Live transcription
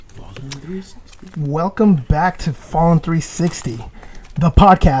Welcome back to Fallen 360, the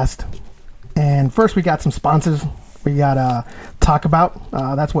podcast. And first, we got some sponsors we got to talk about.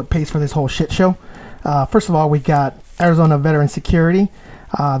 That's what pays for this whole shit show. First of all, we got Arizona Veteran Security.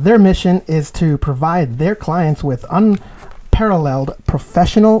 Their mission is to provide their clients with unparalleled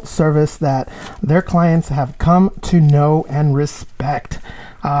professional service that their clients have come to know and respect.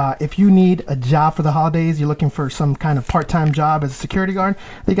 If you need a job for the holidays, you're looking for some kind of part-time job as a security guard,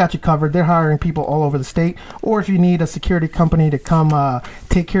 they got you covered. They're hiring people all over the state. Or if you need a security company to come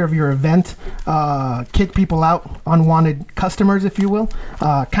take care of your event, kick people out, unwanted customers, if you will,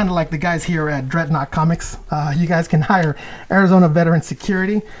 kind of like the guys here at Dreadnought Comics, you guys can hire Arizona Veteran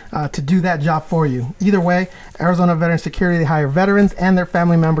Security to do that job for you. Either way, Arizona Veteran Security, they hire veterans and their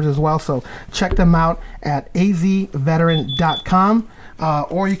family members as well. So check them out at azveteran.com.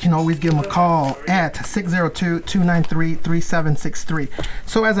 Or you can always give them a call at 602-293-3763.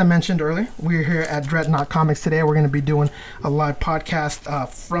 So as I mentioned earlier, we're here at Dreadnought Comics today. We're going to be doing a live podcast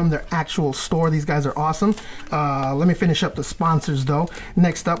from their actual store. These guys are awesome. Let me finish up the sponsors, though.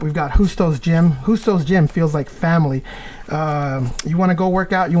 Next up, we've got Justo's Gym. Justo's Gym feels like family. You want to go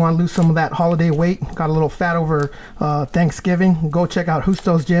work out, you want to lose some of that holiday weight, got a little fat over Thanksgiving, go check out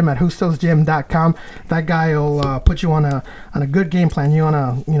Justo's Gym at justosgym.com. That guy will put you on a good game plan. You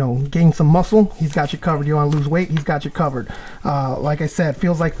want to gain some muscle, he's got you covered. You want to lose weight, he's got you covered. Like I said,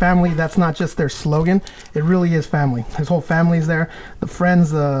 feels like family. That's not just their slogan, it really is family. His whole family's there, the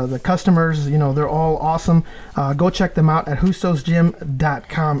friends, the customers, they're all awesome. Go check them out at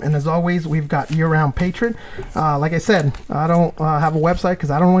justosgym.com. And as always, we've got year-round Patron. Like I said, I don't have a website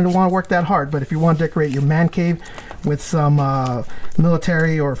because I don't really want to work that hard, but if you want to decorate your man cave with some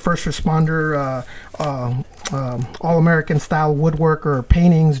military or first responder all-American style woodwork or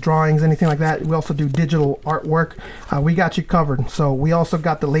paintings, drawings, anything like that, we also do digital artwork. We got you covered. So we also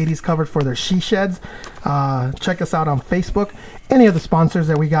got the ladies covered for their she sheds. Check us out on Facebook. Any of the sponsors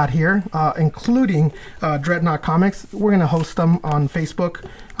that we got here, including Dreadnought Comics, we're going to host them on Facebook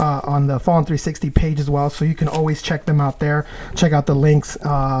on the Fallen 360 page as well, so you can always check them out there. Check out the links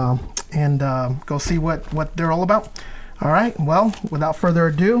and go see what they're all about. All right, well, without further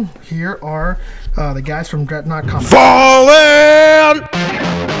ado, here are the guys from Dreadnought Comics. Fallen!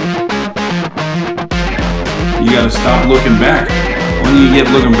 You gotta stop looking back. When you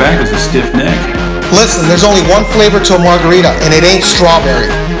get looking back, it's a stiff neck. Listen, there's only one flavor to a margarita, and it ain't strawberry.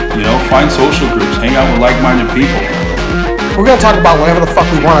 Find social groups, hang out with like-minded people. We're gonna talk about whatever the fuck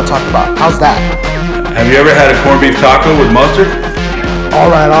we want to talk about. How's that? Have you ever had a corned beef taco with mustard? All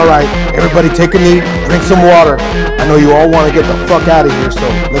right. Everybody take a knee, drink some water. I know you all want to get the fuck out of here, so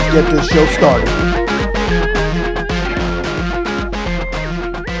let's get this show started.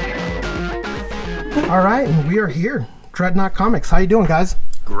 All right, and we are here. Dreadnought Comics. How you doing, guys?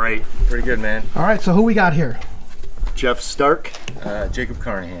 Great. Pretty good, man. All right, so who we got here? Jeff Stark. Jacob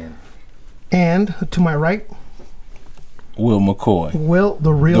Carnahan. And to my right, Will McCoy. Will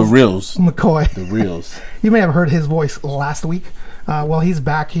the Reals McCoy. The Reals. You may have heard his voice last week. Well, he's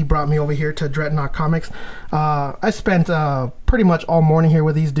back. He brought me over here to Dreadnought Comics. I spent pretty much all morning here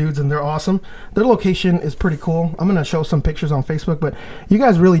with these dudes, and they're awesome. Their location is pretty cool. I'm going to show some pictures on Facebook, but you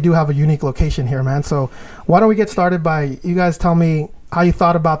guys really do have a unique location here, man. So why don't we get started by you guys tell me how you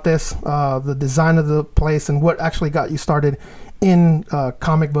thought about this, the design of the place, and what actually got you started in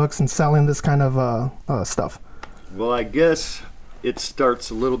comic books and selling this kind of stuff. Well, I guess it starts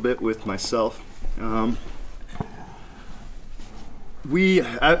a little bit with myself. I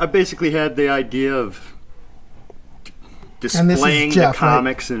basically had the idea of displaying Jeff, the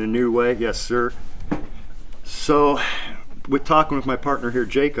comics in a new way. Yes, sir. So, with talking with my partner here,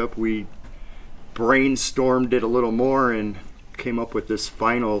 Jacob, we brainstormed it a little more and came up with this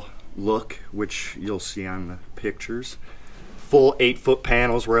final look, which you'll see on the pictures. Full 8-foot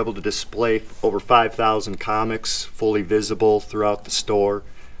panels. We're able to display over 5,000 comics, fully visible throughout the store.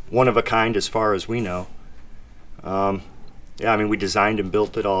 One of a kind as far as we know. We designed and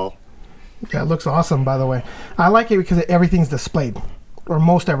built it all. Yeah, it looks awesome, by the way. I like it because everything's displayed, or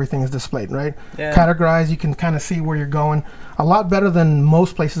most everything is displayed, right? Yeah. Categorized, you can kind of see where you're going. A lot better than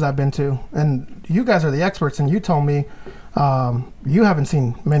most places I've been to. And you guys are the experts, and you told me you haven't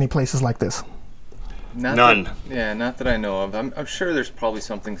seen many places like this. None. Not that I know of. I'm sure there's probably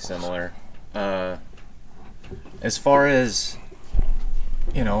something similar. As far as,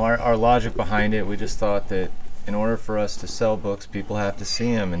 our logic behind it, we just thought that in order for us to sell books, people have to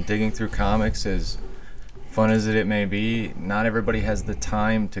see them, and digging through comics is fun as it may be, not everybody has the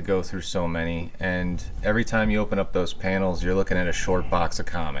time to go through so many. And every time you open up those panels, you're looking at a short box of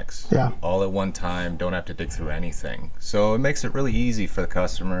comics. Yeah. All at one time, don't have to dig through anything. So it makes it really easy for the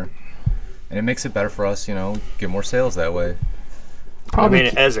customer. And it makes it better for us, get more sales that way. Probably. I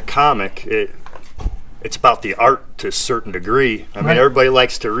mean, as a comic, it's about the art to a certain degree. I mean, Right. everybody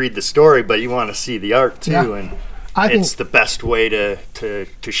likes to read the story, but you want to see the art too, Yeah. and I think it's the best way to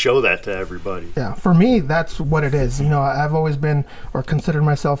show that to everybody. Yeah, for me, that's what it is. I've always been or considered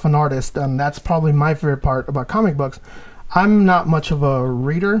myself an artist, and that's probably my favorite part about comic books. I'm not much of a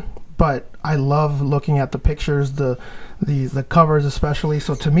reader, but I love looking at the pictures, the covers especially.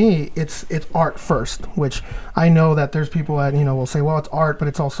 So to me, it's art first, which I know that there's people that will say, well, it's art, but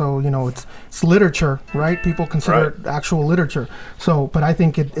it's also it's literature, right? People consider it actual literature. So, but I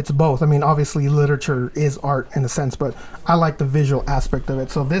think it's both. I mean, obviously, literature is art in a sense, but I like the visual aspect of it.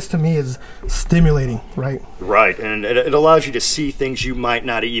 So this to me is stimulating, right? Right, and it allows you to see things you might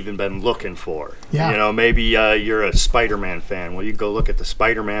not have even been looking for. Yeah. Maybe you're a Spider-Man fan. Well, you go look at the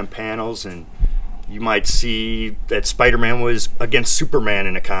Spider-Man panels, and you might see that Spider-Man was against Superman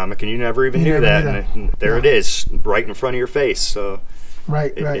in a comic, and you never even knew that. And there it is, right in front of your face. So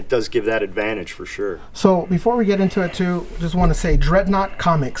Right, right. it does give that advantage for sure. So before we get into it too, just want to say Dreadnought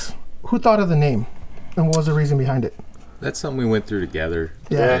Comics. Who thought of the name, and what was the reason behind it? That's something we went through together.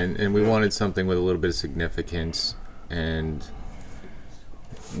 Yeah. And we wanted something with a little bit of significance. And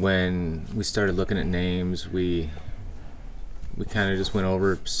when we started looking at names, we kind of just went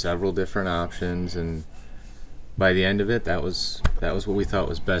over several different options, and by the end of it, that was what we thought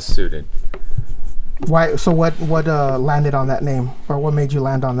was best suited. Why? So what landed on that name, or what made you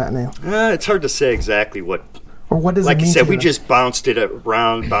land on that name, It's hard to say exactly what. or what does it Like mean you to said, we then? just bounced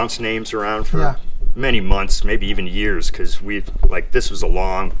names around for Yeah. many months, maybe even years, because this was a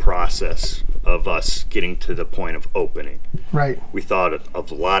long process of us getting to the point of opening. Right. We thought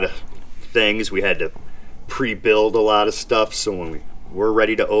of a lot of things. We had to pre-build a lot of stuff, so when we were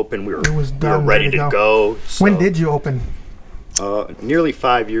ready to open, we were done, ready to go. So, When did you open? nearly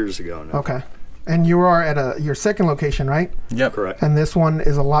 5 years ago now. Okay. And you are at your second location, right? Yep. Correct. And this one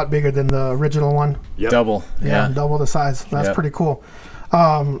is a lot bigger than the original one. Yep. Double. Yeah, Yeah. double the size. That's Yep. pretty cool.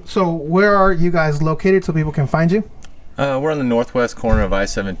 So where are you guys located so people can find you? We're on the northwest corner of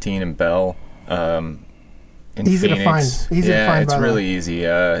I-17 and Bell. In Easy to Phoenix. find. Easy to find, it's by the really way. easy.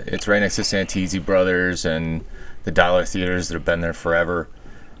 It's right next to Santisi Brothers and the Dollar Theaters that have been there forever.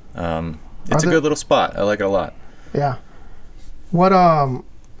 It's a there- good little spot. I like it a lot. Yeah.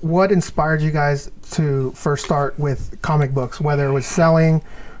 What inspired you guys to first start with comic books, whether it was selling,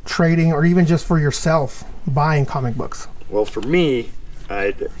 trading, or even just for yourself buying comic books? Well, for me,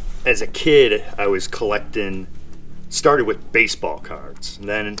 as a kid, I was started with baseball cards, and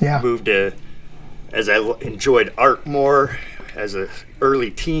then Yeah. moved to, as I enjoyed art more, as an early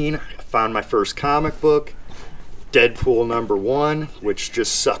teen, I found my first comic book, Deadpool #1, which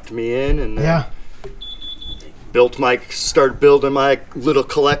just sucked me in, and then Yeah. started building my little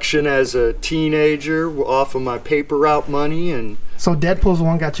collection as a teenager off of my paper route money, and So Deadpool's the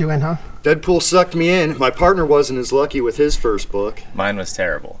one got you in, huh? Deadpool sucked me in. My partner wasn't as lucky with his first book. Mine was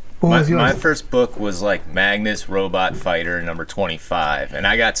terrible. What was yours? My first book was like Magnus Robot Fighter #25, and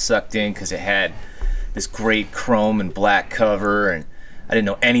I got sucked in because it had this great chrome and black cover, and I didn't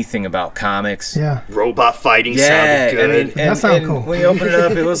know anything about comics. Yeah. Robot fighting Yeah, sounded good. I mean, That sounded cool. when you open it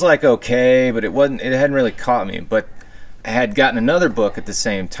up, it was like okay, but it hadn't really caught me. But I had gotten another book at the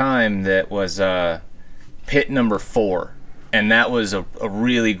same time that was Pit #4, and that was a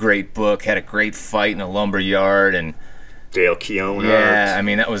really great book. Had a great fight in a lumber yard, and Dale Keown yeah, art. I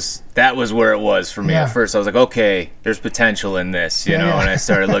mean that was where it was for me Yeah. at first. I was like, okay, there's potential in this, you know, yeah. and I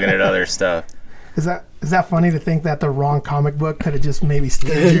started looking at other stuff. Is that funny to think that the wrong comic book could have just maybe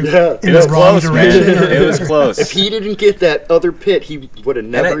steered you Yeah. in It was the wrong close, man. direction? It was close. If he didn't get that other pit, he would have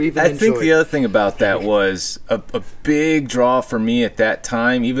And never even I enjoyed think the it. other thing about that was a big draw for me at that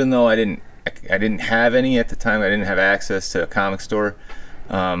time, even though I didn't have any at the time. I didn't have access to a comic store.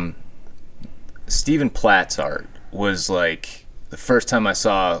 Stephen Platt's art was like the first time I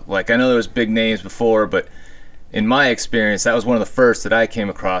saw, like, I know there was big names before, but in my experience, that was one of the first that I came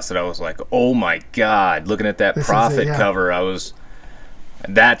across that I was like, oh my God, looking at that This is it, Prophet yeah. cover,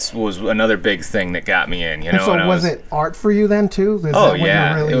 that was another big thing that got me in, you know. And so and I was it art for you then too? Is that Oh, what yeah.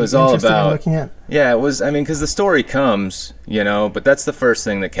 you're really It was all interested in about- looking at? Yeah, it was. I mean, because the story comes, you know, but that's the first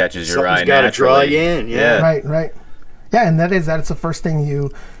thing that catches your eye Something's gotta naturally. draw you in, yeah. Right. Yeah, and that's the first thing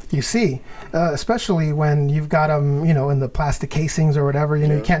you see, especially when you've got them, in the plastic casings or whatever.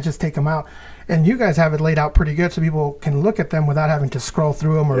 You can't just take them out. and you guys have it laid out pretty good so people can look at them without having to scroll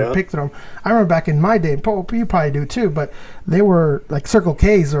through them or Yeah. pick through them. I remember back in my day, you probably do too, but they were like Circle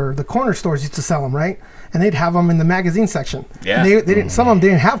K's or the corner stores used to sell them, right? And they'd have them in the magazine section. Yeah. And they didn't. Some of them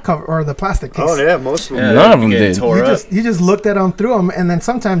didn't have cover or the plastic case. Oh yeah, most of them. None of them get did. tore You up. just looked at them through them, and then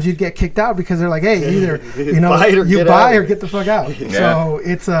sometimes you'd get kicked out because they're like, "Hey, either you know Buy it or you get buy out. or get the fuck out." So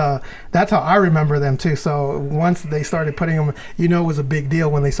it's that's how I remember them too. So once they started putting them, it was a big deal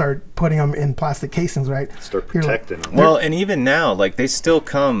when they started putting them in plastic casings, right? Start You're like- protecting them. Well, and even now, like they still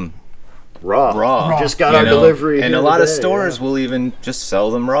come raw. raw. Just got you our know? delivery. And here a lot of today, stores yeah. will even just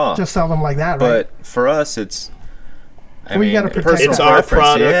sell them raw. Just sell them like that, right? but for us, it's. I Well, you mean, gotta protect personal It's them. our preference,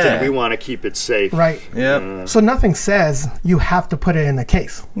 product, yeah. and we want to keep it safe. Right. Yeah. So nothing says you have to put it in a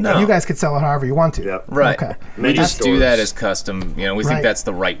case. No. You guys could sell it however you want to. Yep. Right. Okay. We Many just do stores. that as custom. We Right. think that's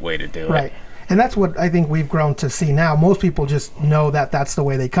the right way to do it. Right. And that's what I think we've grown to see now. Most people just know that that's the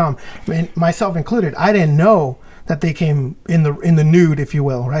way they come. I mean, myself included. I didn't know that they came in the nude, if you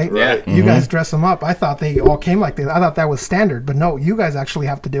will, right? Yeah. You guys dress them up. I thought they all came like this. I thought that was standard, but no, you guys actually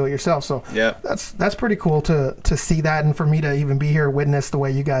have to do it yourself. So Yeah. that's pretty cool to see that, and for me to even be here, witness the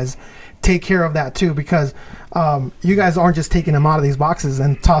way you guys take care of that too, because you guys aren't just taking them out of these boxes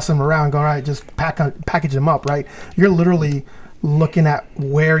and toss them around, going, all right, just package them up, right? You're literally looking at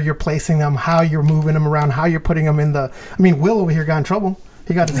where you're placing them, how you're moving them around, how you're putting them in the. I mean, Will over here got in trouble.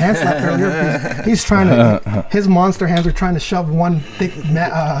 He got his hand slapped earlier. He's trying to. His monster hands are trying to shove one thick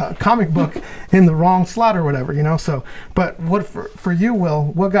comic book in the wrong slot or whatever, So, but what for you, Will?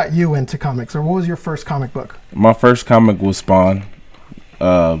 What got you into comics, or what was your first comic book? My first comic was Spawn.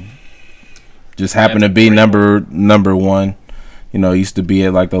 Just happened to That's be great. number one. Used to be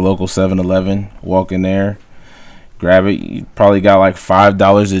at like the local 7-Eleven. Walk in there, grab it. You probably got like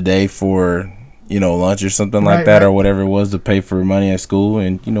 $5 a day for lunch or something like Right, that, right. or whatever it was to pay for money at school.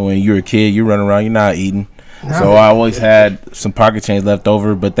 And when you're a kid, you run around, you're not eating. No. So I always had some pocket change left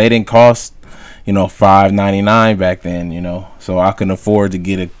over, but they didn't cost $5.99 back then. So I couldn't afford to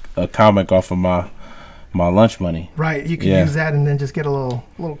get a comic off of my lunch money. Right, you can Yeah. use that and then just get a little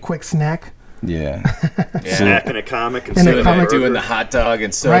quick snack. Yeah. Yeah. Snack in a comic and In a sit comic. Doing the hot dog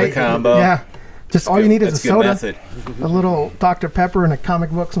and soda Right, combo. Yeah, just all you need is That's a good soda, method. a little Dr. Pepper, and a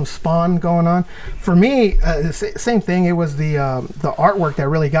comic book, some Spawn going on. For me, same thing. It was the artwork that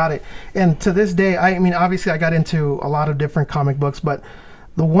really got it. And to this day, I mean, obviously, I got into a lot of different comic books, but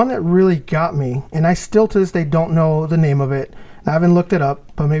the one that really got me, and I still to this day don't know the name of it. I haven't looked it up,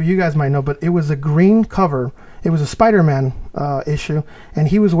 but maybe you guys might know. But it was a green cover. It was a Spider-Man issue, and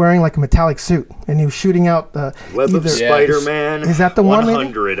he was wearing like a metallic suit, and he was shooting out the Web of Spider-Man. Is that the one, maybe?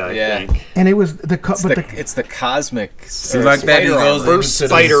 100, I Yeah. think. and it was the It's the cosmic. See, like that, he goes First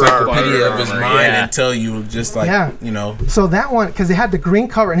into the spider armor. encyclopedia of his Spider mind armor, yeah. and tell you just like, Yeah. So that one, because it had the green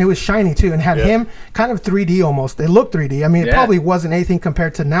cover and it was shiny too, and had Yeah. him kind of 3D almost. It looked 3D. I mean, it Yeah. probably wasn't anything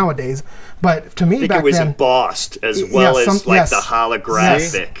compared to nowadays, but to me I think back it was then, embossed as Yeah, well as some- like yes. the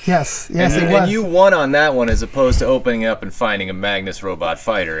holographic. yes, And, it was. and you won on that one as opposed to opening up and finding a Magnus robot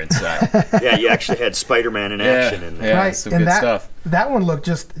fighter inside. Yeah, you actually had Spider-Man in action in there. Yeah, right, some and good that stuff. that one looked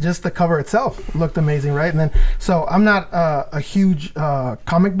just the cover itself looked amazing, right? And then so I'm not a huge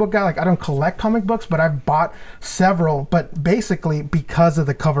comic book guy. Like I don't collect comic books, but I've bought several. But basically because of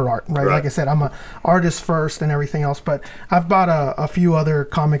the cover art, right? Right. Like I said, I'm a artist first and everything else. But I've bought a few other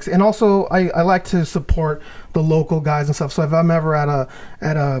comics, and also I like to support the local guys and stuff. So if I'm ever at a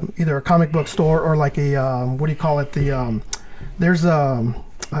either a comic book store or like a what do you call it? There's a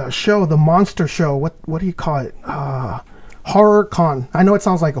show, the Monster Show. What do you call it? Horror Con. I know it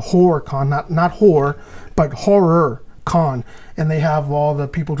sounds like a horror con, not horror, but horror con. And they have all the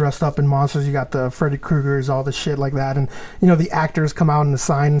people dressed up in monsters. You got the Freddy Kruegers, all the shit like that, and the actors come out in the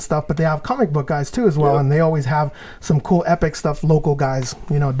sign and stuff. But they have comic book guys too as well, and they always have some cool epic stuff. Local guys,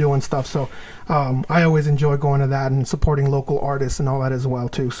 doing stuff. So I always enjoy going to that and supporting local artists and all that as well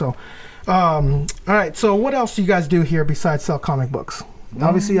too. So all right. So what else do you guys do here besides sell comic books?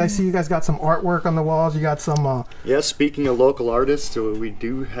 Obviously, I see you guys got some artwork on the walls. You got some. Yeah, speaking of local artists, so we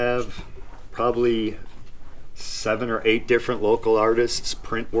do have probably 7 or 8 different local artists'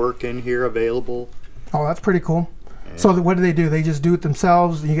 print work in here available. Oh, that's pretty cool. So what do? They just do it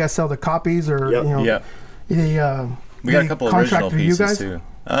themselves? You guys sell the copies, or Yep. Yeah. they We got a couple of contract original through you pieces guys? too.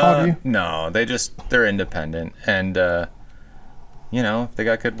 Oh, do you? No, they're independent, and if they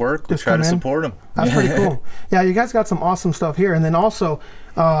got good work, we Just try to come in? support them. That's pretty cool. Yeah, you guys got some awesome stuff here, and then also,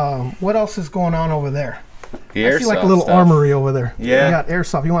 what else is going on over there? The I see like a airsoft little stuff. armory over there. Yeah. You got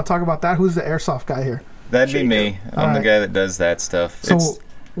airsoft. You want to talk about that? Who's the airsoft guy here? That'd be me. I'm Alright. the guy that does that stuff. So It's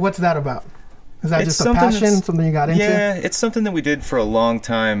what's that about? Is that It's just a something passion, that's- something you got into? Yeah, it's something that we did for a long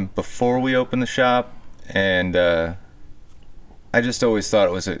time before we opened the shop, and I just always thought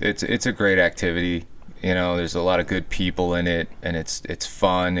it's a great activity. You know, there's a lot of good people in it, and it's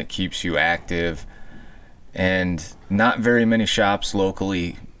fun. It keeps you active, and not very many shops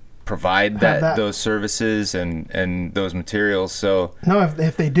locally provide that. those services and those materials. So No,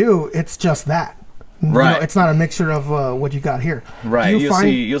 if they do, it's just that. You know, Right. it's not a mixture of what you got here. right, Do you find,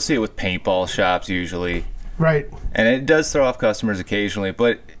 you'll see it with paintball shops usually. right. And it does throw off customers occasionally,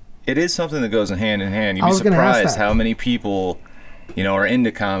 but it is something that goes in hand. You'd I be was gonna ask surprised that. how many people, you know, are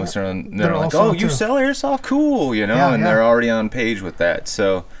into comics and they're like, also "Oh, you into- sell airsoft? Cool," you know, Yeah, and yeah. they're already on page with that.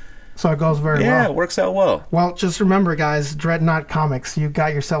 So So it goes very yeah, well. it works out well. Well, just remember, guys, Dreadnought Comics. You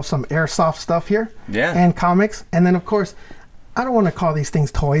got yourself some airsoft stuff here. Yeah. And comics. And then, of course, I don't want to call these things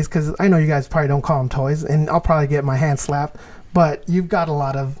toys because I know you guys probably don't call them toys, and I'll probably get my hand slapped. But you've got a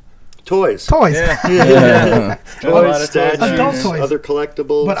lot of Toys. toys. Yeah, A lot Toys, of statues, toys. Adult toys. other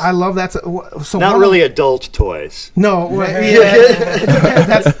collectibles. But I love that. So Not one really Of, adult toys. no. Yeah,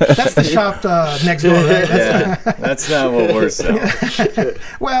 that's the shop next door, right? Yeah, that's not what we're selling.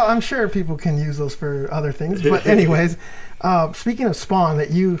 Well, I'm sure people can use those for other things. But anyways, speaking of Spawn, that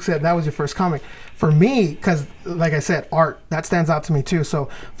you said that was your first comic. For me, because like I said, art, that stands out to me too. So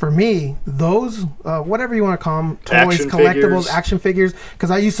for me, those, whatever you want to call them, toys, Action collectibles, figures. action figures,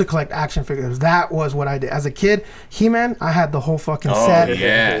 because I used to collect action figures. That was what I did. As a kid, He-Man, I had the whole fucking Oh set.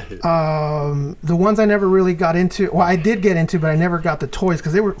 yeah, The ones I never really got into, well, I did get into, but I never got the toys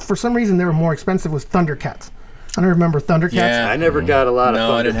because they were, for some reason, they were more expensive, was Thundercats. I don't remember Thundercats. Yeah. I never got a lot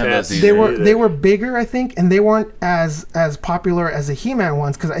No, I of didn't have Thundercats. those either. They were bigger, I think, and they weren't as popular as the He-Man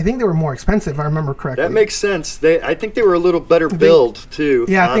ones because I think they were more expensive. If I remember correctly. That makes sense. I think they were a little better build too.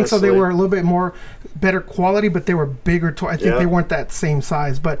 Yeah, I think so. They honestly. were a little bit more better quality, but they were bigger. I think Yeah. they weren't that same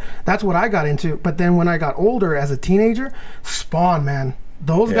size. But that's what I got into. But then when I got older as a teenager, Spawn, man,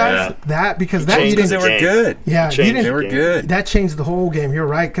 those guys, because that you changed didn't. they were good. Yeah, you Changed didn't. They were game. good. That changed the whole game. You're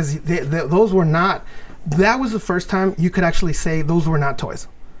right, because those were not. That was the first time you could actually say those were not toys.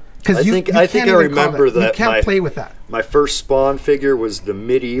 Because I think I remember You that can't play with that. My first Spawn figure was the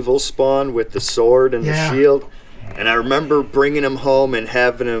medieval Spawn with the sword and Yeah. the shield, and I remember bringing him home and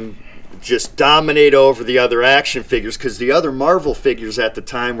having him just dominate over the other action figures because the other Marvel figures at the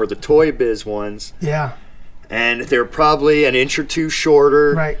time were the Toy Biz ones, Yeah, and they were probably an inch or two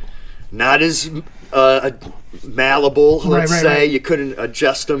shorter, right. not as malleable. Let's right, say right. you couldn't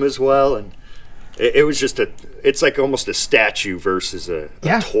adjust them as well, and it was just it's like almost a statue versus a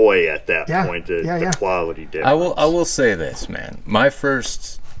Yeah. toy at that Yeah. point. The Yeah. quality difference. I will say this, man. My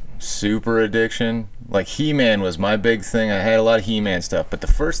first super addiction, like He-Man was my big thing. I had a lot of He-Man stuff, but the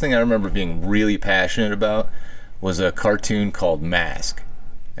first thing I remember being really passionate about was a cartoon called Mask.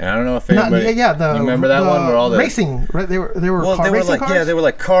 And I don't know if anybody you remember that one where all the racing, right? They were well, they were racing like cars? they were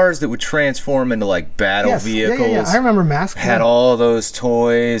like cars that would transform into like battle Yes. vehicles. Yeah. I remember Mask. Had yeah. all those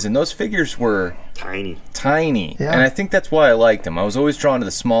toys, and those figures were Tiny. tiny. Yeah. And I think that's why I liked them. I was always drawn to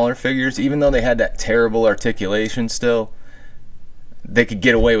the smaller figures, even though they had that terrible articulation still. They could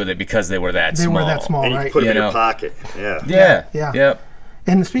get away with it because they were that They small. were that small, And you right? could put them You in your know. pocket. Yeah. Yeah. Yeah. Yep.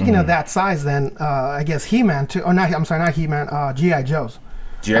 And speaking Mm-hmm. of that size, then I guess He-Man too. Oh, not I'm sorry, not He-Man. GI Joes.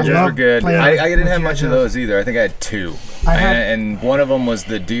 G.I. I Joes were love good. playing I with didn't have G.I. much of Joes. those either. I think I had two. I had- and one of them was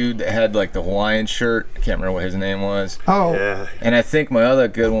the dude that had like the Hawaiian shirt. I can't remember what his name was. Oh, Yeah. And I think my other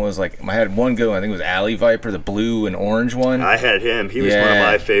good one was like I had one good one. I think it was Alley Viper, the blue and orange one. I had him. He was one of Yeah.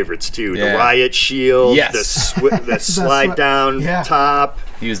 my favorites too. Yeah. The riot shield, Yes. the slide down Yeah. top.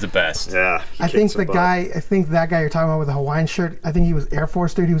 He was the best. Yeah. he I kicked think some the butt. guy. I think that guy you're talking about with the Hawaiian shirt. I think he was Air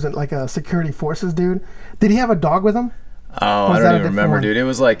Force dude. He was like a security forces dude. Did he have a dog with him? Oh, was I that a don't even different remember, one? dude. It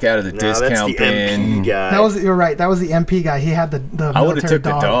was like out of the No, that's discount the MP bin. guy. That was. You're right. That was the MP guy. He had the I would have military took the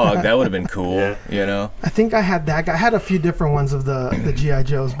dog. That would have been cool. Yeah. You know. I think I had that guy. I had a few different ones of the GI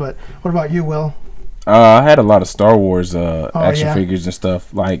Joes. But what about you, Will? I had a lot of Star Wars action yeah. figures and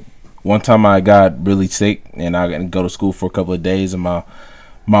stuff. Like one time I got really sick and I didn't go to school for a couple of days, and my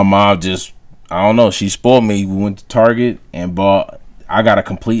mom just, I don't know, she spoiled me. We went to Target and bought. I got a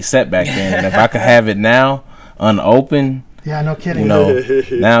complete set back then, and if I could have it now unopened, Yeah, no kidding. you know,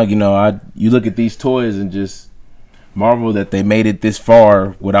 now you look at these toys and just marvel that they made it this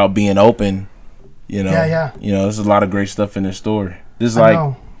far without being open. You know, Yeah. You know, there's a lot of great stuff in the store. This is I like.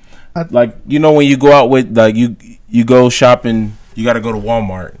 know. Like, you know, when you go out with, like, you go shopping, you got to go to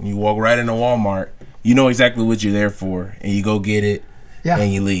Walmart, and you walk right into Walmart, you know exactly what you're there for, and you go get it, Yeah.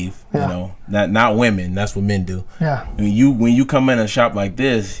 and you leave. Yeah. You know, not women. That's what men do. Yeah. When you come in a shop like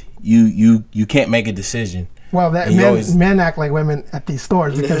this, you can't make a decision. Well, that You men, always- men act like women at these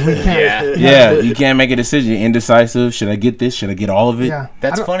stores because we can't. Yeah, you can't make a decision. You're indecisive. Should I get this? Should I get all of it? Yeah.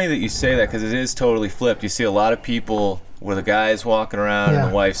 That's I don't- funny that you say that because it is totally flipped. You see a lot of people where the guy's walking around Yeah.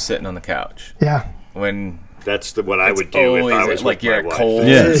 and the wife's sitting on the couch. Yeah. When That's what I it's would do if I always was like with you're my at wife. Kohl's.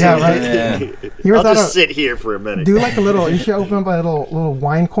 Yeah. Yeah, right. Yeah. You ever I'll thought just of sit here for a minute. do like a little? You should open up a little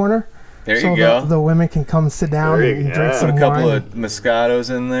wine corner. There so you go. The women can come sit down There and you drink go. some Put a couple wine. of Moscatos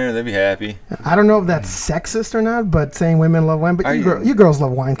in there, they'd be happy. I don't know if that's sexist or not, but saying women love wine, but Are you, you- you girls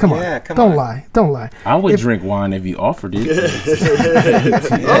love wine. Come Yeah, on, come don't on. lie, don't lie. I would If- drink wine if you offered it.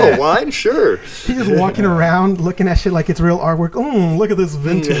 Oh, wine? Sure. She's just walking around looking at shit like it's real artwork. Look at this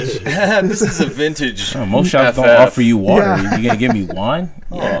vintage. This is a vintage. Most shops don't FF. offer you water. Yeah. You gonna give me wine?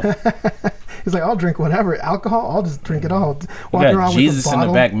 Oh, He's like, I'll drink whatever alcohol. I'll just drink it all. You Walking got around Jesus with a in the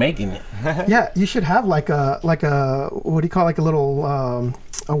bottle. back making it. Yeah, you should have like a what do you call, like a little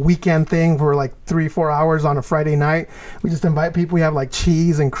a weekend thing for like 3-4 hours on a Friday night. We just invite people. We have like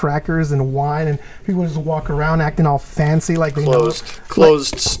cheese and crackers and wine, and people just walk around acting all fancy like they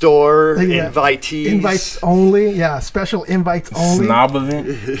Closed store, know. Yeah, invitees. Invites only. Yeah, special invites only. Snob event.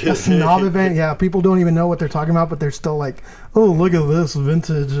 A snob event. Yeah, people don't even know what they're talking about, but they're still like, oh, look at this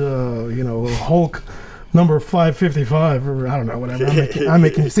vintage, Hulk number 555, or I don't know, whatever. I'm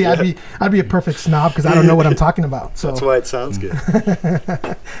making. See, I'd be a perfect snob because I don't know what I'm talking about. So That's why it sounds good.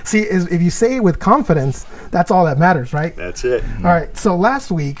 see, if you say it with confidence, that's all that matters, right? That's it. All right. So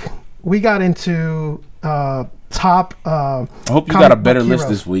last week we got into top. I hope you got a better list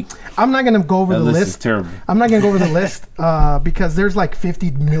this week. I'm not gonna go over That the list list. is terrible. I'm not gonna go over the list because there's like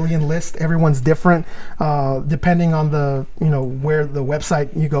 50 million lists. Everyone's different depending on the where the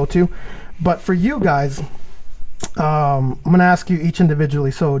website you go to. But for you guys, I'm gonna ask you each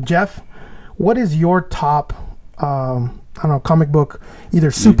individually. So Jeff, what is your top? I don't know, comic book, either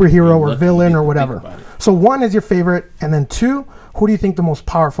superhero or lucky villain you or think whatever. about it. So one is your favorite, and then two, who do you think the most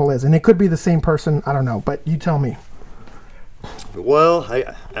powerful is? And it could be the same person. I don't know, but you tell me. Well,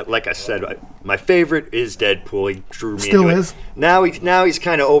 like I said, my favorite is Deadpool. He drew me Still into is? it. Now he's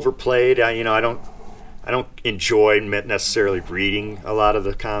kind of overplayed. I don't enjoy necessarily reading a lot of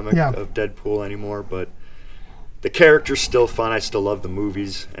the comic Yeah. of Deadpool anymore, but the character's still fun. I still love the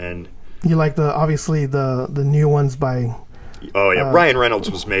movies, and You like obviously the new ones by. Ryan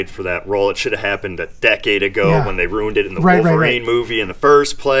Reynolds was made for that role. It should have happened a decade ago Yeah. when they ruined it in the Right, right, Wolverine right. movie in the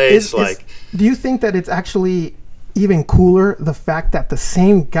first place. Do you think that it's actually even cooler the fact that the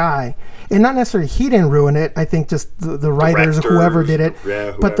same guy, and not necessarily he didn't ruin it, I think just the writers or whoever did it,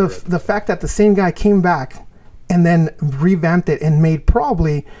 yeah, but whoever. the fact that the same guy came back and then revamped it and made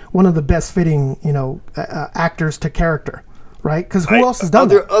probably one of the best fitting actors to character, right? Because who else has done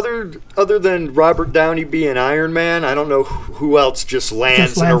that? Other than Robert Downey being Iron Man, I don't know who else just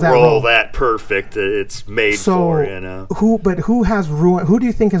lands in a lands that role role. that perfect that it's made So for. who has ruined? Who do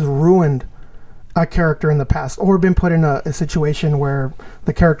you think has ruined a character in the past, or been put in a situation where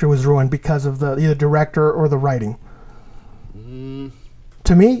the character was ruined because of the either director or the writing? To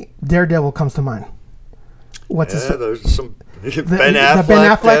me, Daredevil comes to mind. What's his? There's some Ben the Affleck,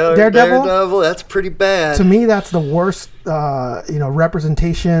 Ben Affleck Daredevil? That's pretty bad. To me, that's the worst.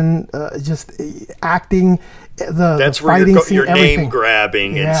 Representation, just acting, That's the where fighting you're, scene, you're everything. name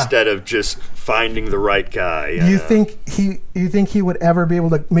grabbing Yeah. instead of just finding the right guy. Do you think he would ever be able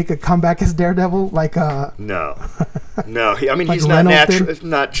to make a comeback as Daredevil? Like No. I mean, Like he's not Reynolds natural. did?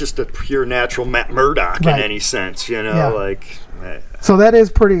 Not just a pure natural Matt Murdock Right. in any sense. Yeah. So that is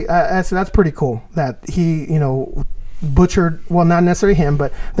pretty. That's pretty cool that he, butchered. Well, not necessarily him,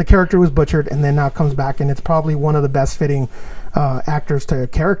 but the character was butchered, and then now comes back, and it's probably one of the best fitting actors to a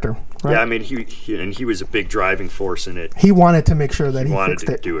character. Right? Yeah, I mean, he was a big driving force in it. He wanted to make sure that he Wanted fixed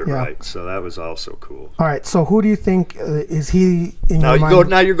to it. do it Yeah. right, so that was also cool. All right. So who do you think is he in Now your you mind? go.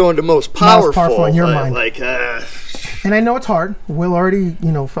 Now you're going to most powerful in your mind. And I know it's hard. Will already,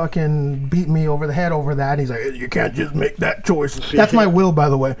 fucking beat me over the head over that. He's like, you can't just make that choice. That's my Will, by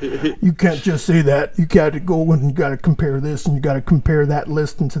the way. You can't just say that. You got to go and you got to compare this and you got to compare that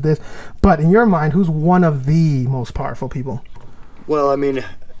list into this. But in your mind, who's one of the most powerful people? Well, I mean,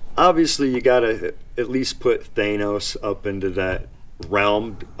 obviously you got to at least put Thanos up into that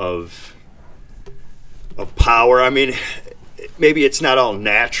realm of power. I mean, maybe it's not all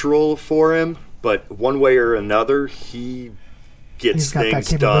natural for him, but one way or another, he gets He's got that things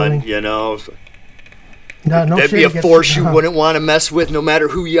done. capability. No shit That'd be a against force you. you wouldn't want to mess with, no matter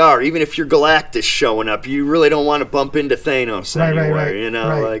who you are. Even if you're Galactus showing up, you really don't want to bump into Thanos Right, right,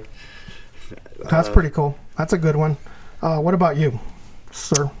 anywhere. right. That's pretty cool. That's a good one. What about you,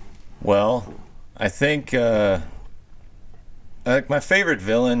 sir? Well, I think my favorite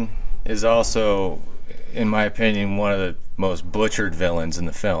villain is also in my opinion, one of the most butchered villains in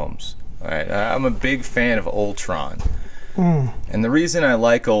the films. Right? I'm a big fan of Ultron. And the reason I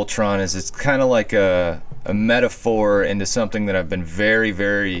like Ultron is it's kind of like a metaphor into something that I've been very,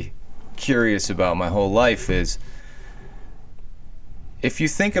 very curious about my whole life is if you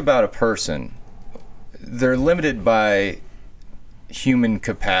think about a person, they're limited by human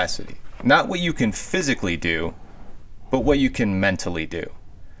capacity. Not what you can physically do, but what you can mentally do.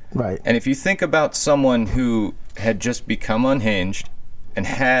 Right. And if you think about someone who had just become unhinged and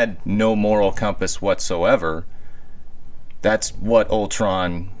had no moral compass whatsoever, that's what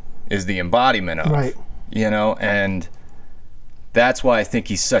Ultron is the embodiment of. Right. You know, and that's why I think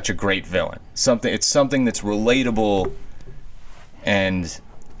he's such a great villain. It's something that's relatable, and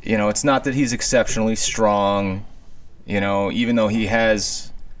you know, it's not that he's exceptionally strong, you know, even though he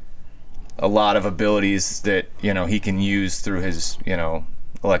has a lot of abilities that, you know, he can use through his, you know,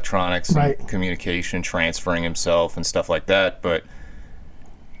 electronics Right. and communication, transferring himself and stuff like that, but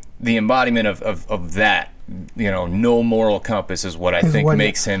the embodiment of that, you know, no moral compass is what I Is think what-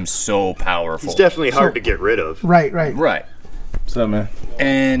 makes him so powerful. He's definitely hard to get rid of. Right. Right. Right. What's up, man?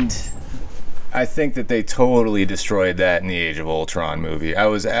 And I think that they totally destroyed that in the Age of Ultron movie. I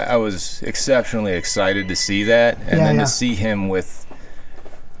was exceptionally excited to see that, and Yeah, then yeah. to see him with,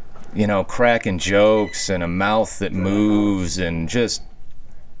 you know, cracking jokes and a mouth that moves, and just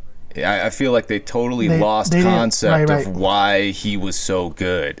I feel like they totally lost they didn't- concept right. of why he was so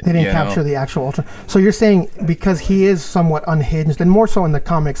good. They didn't you capture know? the actual Ultron. So you're saying because he is somewhat unhinged, and more so in the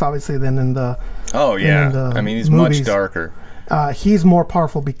comics, obviously, than in the Oh yeah, in the I mean he's movies. much darker. He's more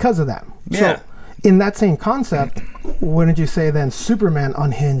powerful because of that. Yeah. So in that same concept, wouldn't you say then Superman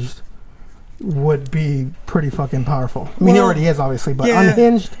unhinged would be pretty fucking powerful? I mean, he Well, already is, obviously, but yeah.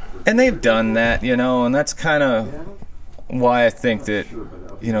 unhinged. And they've done that, you know, and that's kind of why I think that,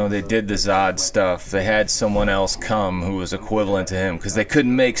 you know, they did the Zod stuff. They had someone else come who was equivalent to him because they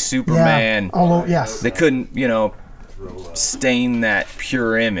couldn't make Superman. Yeah. Although, yes. They couldn't, you know, stain that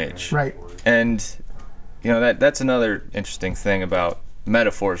pure image. Right. And, you know, that's another interesting thing about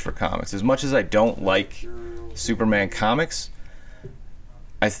metaphors for comics. As much as I don't like Superman comics,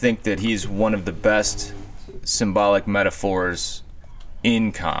 I think that he's one of the best symbolic metaphors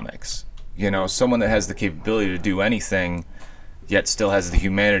in comics. You know, someone that has the capability to do anything, yet still has the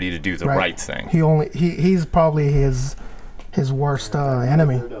humanity to do the right thing. He's probably his worst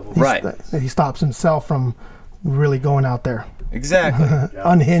enemy. Right. He stops himself from really going out there, Exactly.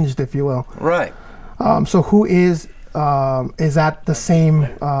 unhinged, if you will. Right. So who is that the same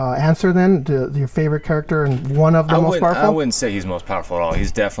answer then? Your favorite character and one of the most I powerful? wouldn't say he's most powerful at all.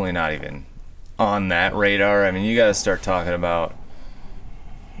 He's definitely not even on that radar. I mean, you got to start talking about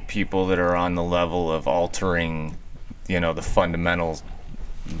people that are on the level of altering, you know, the fundamental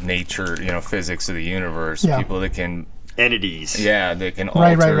nature, you know, physics of the universe. Yeah. People that can, Entities. yeah, they can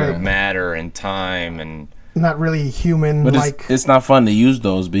Right, alter right. matter and time, and Not really human But like. it's not fun to use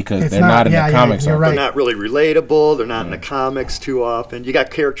those because It's they're not in yeah, the yeah, comics. you're are right. they? They're not really relatable. They're not in the comics too often. You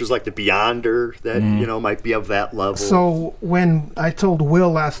got characters like the Beyonder that, you know, might be of that level. So when I told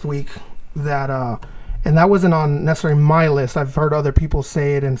Will last week that, and that wasn't on necessarily my list. I've heard other people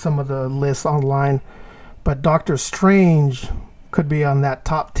say it in some of the lists online, but Doctor Strange could be on that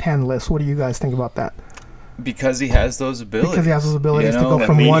top 10 list. What do you guys think about that? because he has those abilities. Because he has those abilities to go I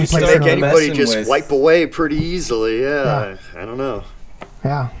from mean, one you place can to make another. anybody Messing just with- wipe away pretty easily. Yeah. I don't know.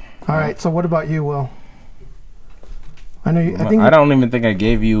 Yeah. All right. So what about you, Will? I know. I think. I don't even think I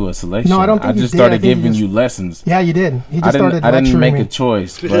gave you a selection. No, I don't think I you just did. started I think you giving just- you lessons. Yeah, you did. He just I started didn't. I didn't lecturing make me. a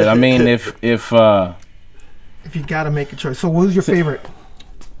choice, but I mean, if If you got to make a choice, so who's your favorite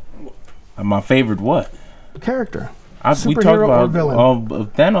my favorite what? character? We Superhero talked or about villain?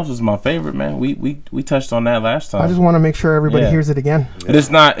 Thanos was my favorite, man. We touched on that last time. I just want to make sure everybody Yeah. hears it again. But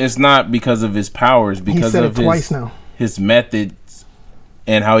it's not because of his powers, He because said of it twice now. his methods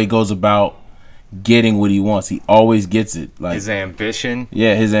and how he goes about getting what he wants. He always gets it. Like His ambition.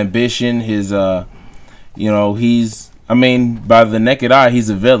 yeah, his ambition, his he's I mean, by the naked eye he's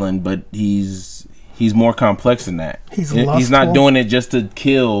a villain, but he's more complex than that. He's not lustful. doing it just to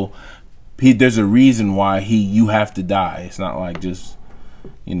kill. There's a reason why you have to die. It's not like just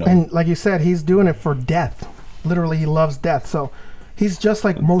And like you said, he's doing it for death. Literally, he loves death. So he's just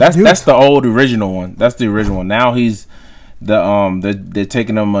like most that's dudes. the old original one. That's the original one. Now he's they're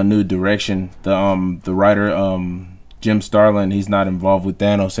taking him a new direction. The writer Jim Starlin, he's not involved with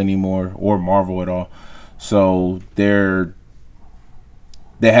Thanos anymore or Marvel at all. So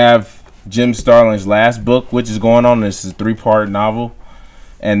they have Jim Starlin's last book, which is going on. This is a 3-part novel,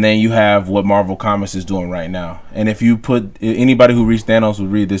 And then you have what Marvel Comics is doing right now. And if you put anybody who reads Thanos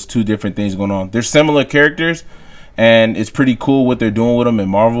would read, there's two different things going on. They're similar characters, and it's pretty cool what they're doing with them in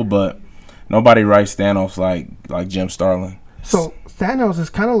Marvel, but nobody writes Thanos like Jim Starlin. So Thanos is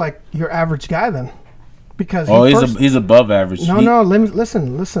kind of like your average guy then, because he's above average.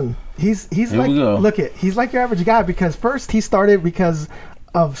 Listen. He's Here like, we go. he's like your average guy because first he started because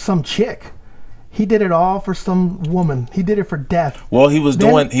of some chick. He did it all for some woman. He did it for death. Well, he was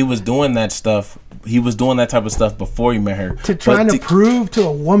doing that stuff. He was doing that type of stuff before he met her. To prove to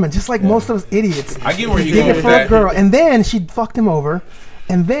a woman, just like most of us idiots. I get where he you're did going it with for that. a girl, and then she fucked him over,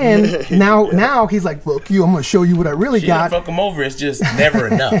 and then now he's like, "Fuck you! I'm gonna show you what I really She got." didn't fuck him over. It's just never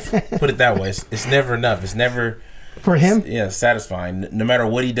enough. Put it that way. It's never enough. It's never for him. Yeah, satisfying. No matter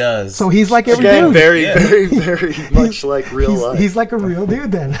what he does. So he's like every Again, dude. very much like real life. He's like a real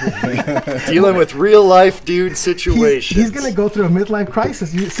dude then. Dealing with real life dude situations. He's gonna go through a midlife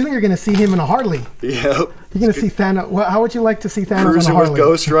crisis. Soon you're gonna see him in a Harley. Yep. You're gonna see Thanos. How would you like to see Thanos Cruising on a with Harley?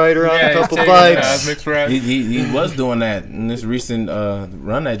 Ghost Rider on a couple bikes. He was doing that in this recent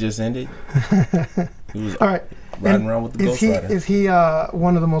run that just ended. He was All right. riding around with the Ghost Rider. Is he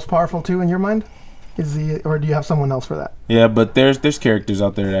one of the most powerful too in your mind? Is he, or do you have someone else for that? Yeah, but there's characters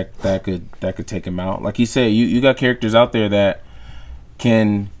out there that could take him out. Like he said, you got characters out there that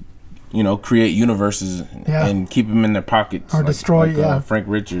can, create universes and keep them in their pockets, or destroy. Frank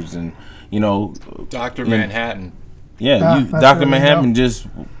Richards and Dr. Manhattan. Yeah, that's Dr. really Manhattan just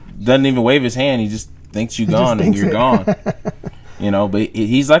doesn't even wave his hand. He just thinks you're gone and you're gone. But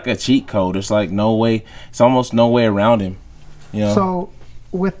he's like a cheat code. It's like no way. It's almost no way around him. So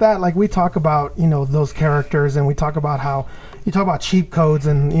with that, like we talk about, those characters, and we talk about how you talk about cheat codes,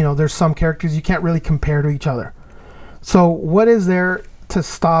 and there's some characters you can't really compare to each other. So what is there to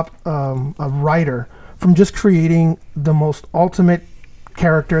stop a writer from just creating the most ultimate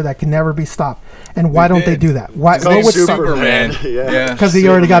character that can never be stopped? And why don't they do that? Why? What would stop? Superman. Yeah. Because he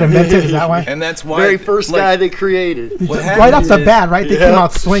already got invented. Is that why? And that's why Very first guy they created. Right off the bat, right? They came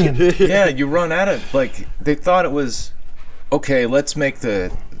out swinging. Yeah, you run out of they thought it was okay. Let's make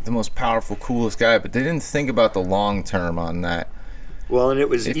the most powerful, coolest guy, but they didn't think about the long term on that. Well, and it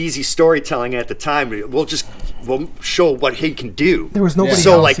was easy storytelling at the time. We'll show what he can do. There was nobody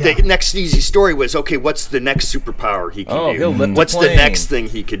So, else, the next easy story was, okay, what's the next superpower he can do? He'll lift a What's the plane. next thing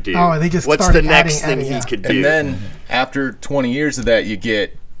he could do? Oh, they just what's started the next adding, thing he could do? And then after 20 years of that, you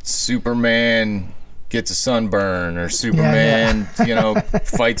get Superman gets a sunburn, or Superman,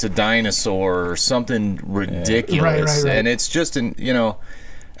 fights a dinosaur, or something ridiculous. Right. And it's just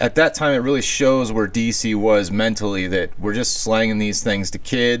at that time, it really shows where DC was mentally, that we're just slanging these things to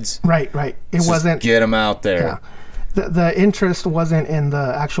kids. Right. It Just wasn't. get them out there. Yeah. The interest wasn't in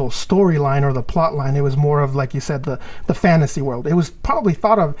the actual storyline or the plot line. It was more of, like you said, the fantasy world. It was probably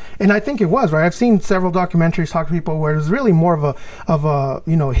thought of, and I think it was, right? I've seen several documentaries talk to people where it was really more of a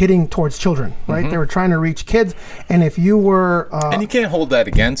hitting towards children, right? They were trying to reach kids, and if you were And you can't hold that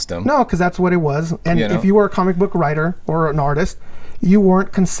against them. no, because that's what it was. And if you were a comic book writer or an artist, you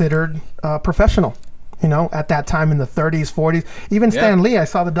weren't considered professional. At that time in the 30s, 40s, even Stan Lee, I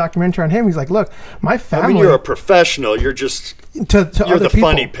saw the documentary on him. He's like, "Look, my family." I mean, you're a professional. You're just to you're other the people.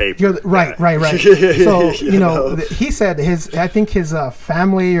 funny paper. You're right. So know? He said his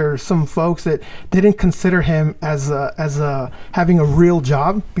family or some folks that didn't consider him as having a real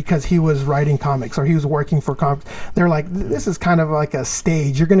job because he was writing comics or he was working for comics. They're like, this is kind of like a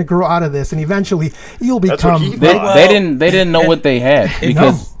stage. You're going to grow out of this, and eventually you'll become. he They thought. didn't know what they had,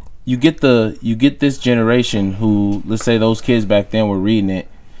 because you get this generation who, let's say those kids back then were reading it,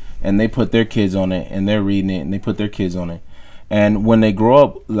 and they put their kids on it, and they're reading it, and they put their kids on it. And when they grow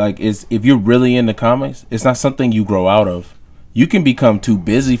up, if you're really into comics, it's not something you grow out of. You can become too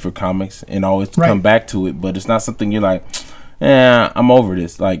busy for comics and always come back to it, but it's not something you're like, I'm over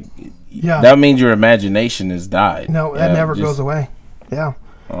this. That means your imagination has died. No, that never goes away. Yeah.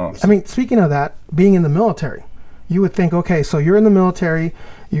 I mean, speaking of that, being in the military, you would think, okay, so you're in the military,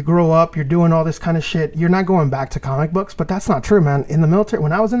 you grow up, you're doing all this kind of shit, you're not going back to comic books, but that's not true, man. In the military,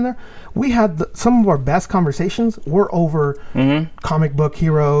 when I was in there, we had some of our best conversations were over comic book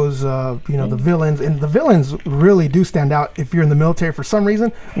heroes, the villains, and the villains really do stand out. If you're in the military, for some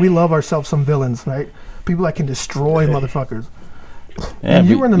reason, we love ourselves some villains, right? People that can destroy motherfuckers. And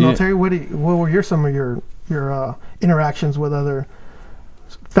you were in the military. What were some of your interactions with other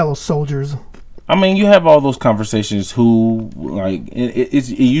fellow soldiers? I mean, you have all those conversations who, it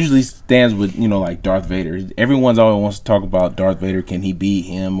usually stands with, like Darth Vader. Everyone's always wants to talk about Darth Vader. Can he beat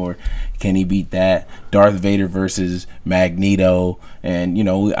him, or can he beat that? Darth Vader versus Magneto. And,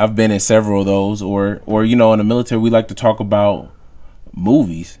 I've been in several of those. Or in the military, we like to talk about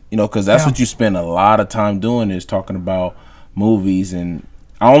movies, because that's Yeah. what you spend a lot of time doing, is talking about movies. And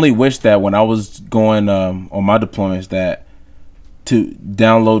I only wish that when I was going on my deployments that to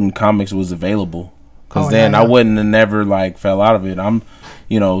downloading comics was available, because then I wouldn't have never fell out of it.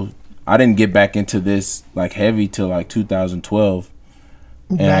 I didn't get back into this heavy till 2012.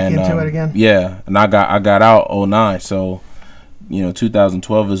 Back into it again. Yeah, and I got out 2009, so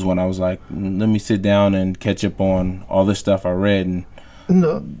 2012 is when I was like, let me sit down and catch up on all this stuff I read and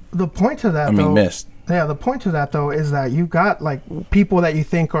the point to that missed. Yeah, the point to that though is that you've got people that you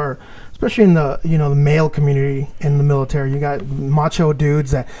think are, especially in the the male community in the military, you got macho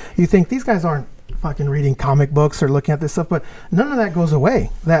dudes that you think these guys aren't fucking reading comic books or looking at this stuff, but none of that goes away.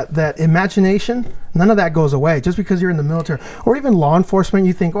 That imagination, none of that goes away just because you're in the military or even law enforcement.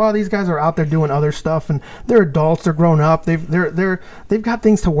 You think, oh, these guys are out there doing other stuff and they're adults, they're grown up, they've got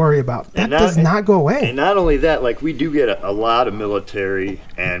things to worry about. That does not go away. And not only that, we do get a lot of military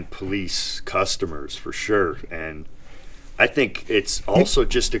and police customers for sure, and I think it's also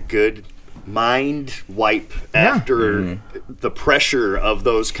just a good mind wipe after the pressure of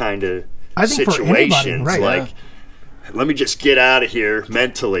those kind of situations. Right. Let me just get out of here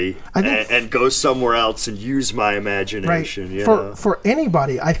mentally and go somewhere else and use my imagination. Right. For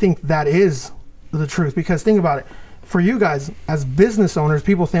anybody, I think that is the truth, because think about it. For you guys as business owners,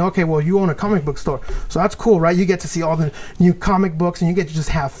 people think, okay, well, you own a comic book store, so that's cool, right? You get to see all the new comic books and you get to just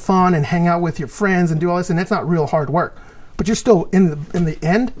have fun and hang out with your friends and do all this, and that's not real hard work. But you're still in the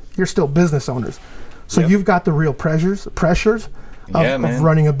end, you're still business owners. So you've got the real pressures of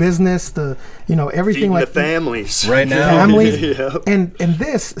running a business, everything feeding like the families right now. Families, and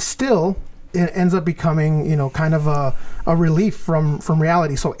this still ends up becoming kind of a relief from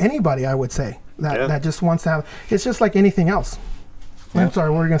reality. So anybody, I would say that just wants to have, it's just like anything else. Yeah. I'm sorry,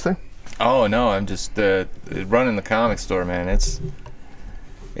 what were you gonna say? Oh no, I'm just running the comic store, man.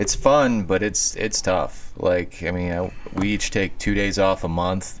 It's fun, but it's tough. We each take 2 days off a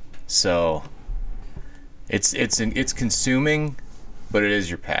month, so it's consuming, but it is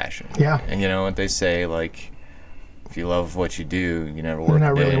your passion. Yeah. And you know what they say, if you love what you do, you never work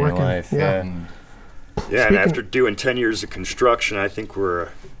not a day really in your working. life. Yeah. Yeah, and after doing 10 years of construction, I think we're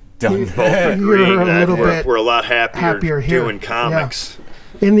Done. both agreeing You're a that little bit we're a lot happier here. doing comics.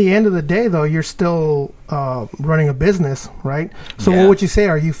 In the end of the day, though, you're still running a business, right? So Yeah. what would you say?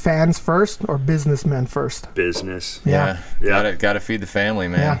 Are you fans first or businessmen first? Business. Yeah. Gotta feed the family,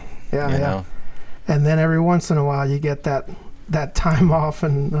 man. Yeah. You Yeah. know? And then every once in a while, you get that time off,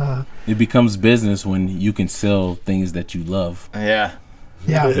 and It becomes business when you can sell things that you love. Yeah.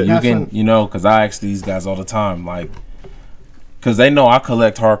 yeah, You that's can, when- because I ask these guys all the time, because they know I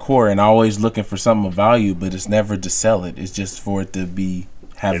collect hardcore and I'm always looking for something of value, but it's never to sell it. It's just for it to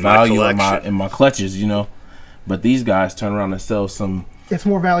have In my value collection. in my clutches, But these guys turn around and sell some it's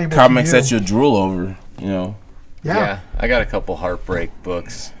more valuable. comics to you. that you'll drool over, Yeah. I got a couple heartbreak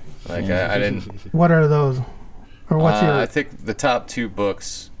books. I didn't. What are those? Or what's your? I think the top two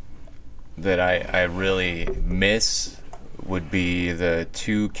books that I really miss would be the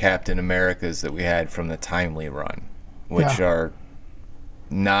two Captain Americas that we had from the Timely run, which Yeah. are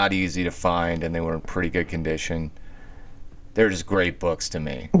not easy to find, and they were in pretty good condition. They're just great books to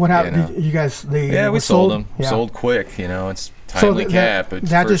me. What happened? You know? Did you guys? They Yeah, we were sold them. Yeah. Sold quick. It's So Timely that, Cap. It's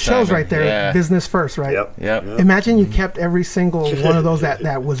that just first shows time right there, Yeah. business first, right? Yep. Imagine you kept every single one of those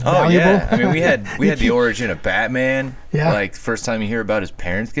that was Oh valuable. yeah, I mean we had the origin of Batman. Yeah. First time you hear about his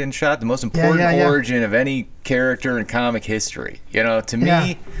parents getting shot, the most important yeah. origin of any character in comic history. To me,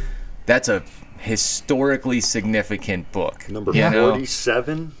 Yeah. that's a historically significant book. Number you know?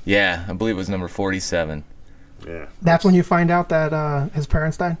 47? Yeah, I believe it was number 47. Yeah. That's when you find out that his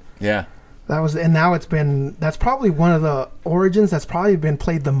parents died. Yeah. And now that's probably one of the origins that's probably been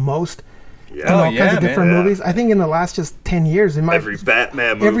played the most in Yeah. all yeah, kinds of man. different movies. I think in the last just 10 years, it might Every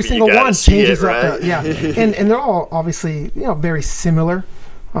Batman movie, every single you gotta one see changes it, up. right? And they're all obviously very similar,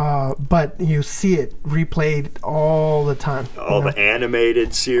 but you see it replayed all the time. All the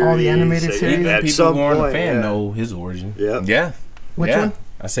animated series. All the animated series. Even At people some who aren't point, a fan yeah. know his origin. Yeah. Yeah. Which yeah. one?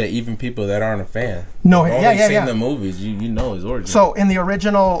 I said even people that aren't a fan. No, You've yeah, only yeah, seen yeah. the movies, you know his origin. So in the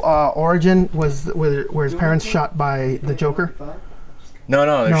original origin was where his parents shot by the Joker, No,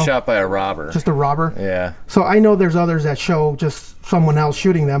 they're No. shot by a robber. just a robber. Yeah. So I know there's others that show just someone else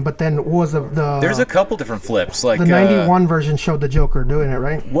shooting them, but then what was the There's a couple different flips. the 91 version showed the Joker doing it,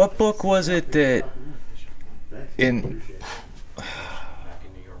 right? What book was it that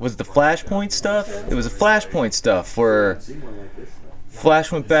was the Flashpoint stuff? It was the Flashpoint stuff where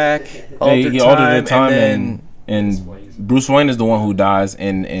Flash went back, altered time, and and Bruce Wayne is the one who dies,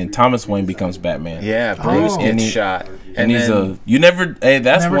 and Thomas Wayne becomes Batman. yeah, Bruce Oh. gets And he- shot. And he's you never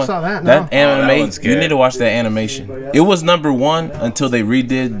that's Never one saw that, that no. that anime one's you good. need to watch that animation. It was number one until they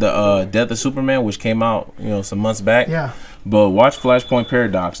redid the Death of Superman, which came out some months back. Yeah. But watch Flashpoint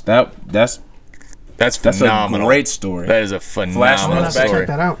Paradox. That's phenomenal. a great story. That is a I'm phenomenal gonna have to story. check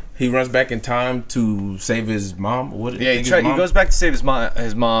that out. He runs back in time to save his mom. Yeah, he goes back to save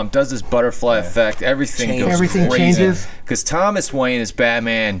his mom, does this butterfly effect. Everything goes Everything crazy. changes. Because Thomas Wayne as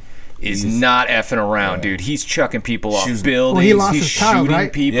Batman is not effing around, dude. He's chucking people off buildings. Well, he lost he's his child, shooting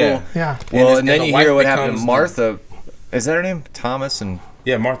right? people. Yeah. Yeah. Well, and then the you wife hear what happened to becomes Martha. Is that her name? Thomas and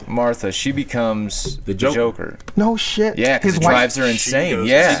Martha. Martha. She becomes the Joker. Joker. No shit. Yeah, because His it wife. drives her insane. goes-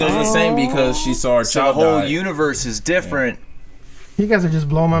 Yeah. She goes insane because she saw her So the child whole die. universe is different. You guys are just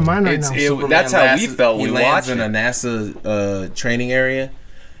blowing my mind right now. Superman That's how we lands- felt. He We lands watched in it. a NASA training area,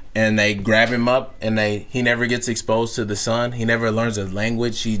 and they grab him up, and he never gets exposed to the sun. He never learns a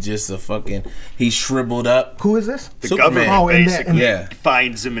language. He's just he's shriveled up. Who is this? The Superman. government Oh, in the- basically Yeah.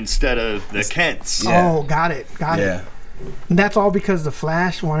 finds him instead of the Kents. Yeah. Oh, got it. Got Yeah. it. And that's all because the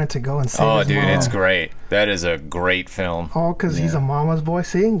Flash wanted to go and save Oh, his dude, mom. it's great. That is a great film. All because he's a mama's boy.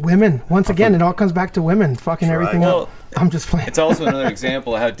 See, women. Once again, it all comes back to women fucking everything Well, up. I'm just playing. It's also another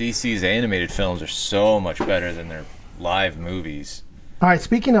example of how DC's animated films are so much better than their live movies. All right,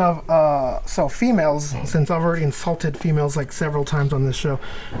 speaking of so females, since I've already insulted females like several times on this show,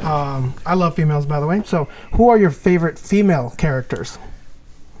 I love females, by the way. So, who are your favorite female characters?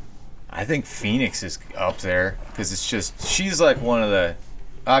 I think Phoenix is up there because she's like one of the.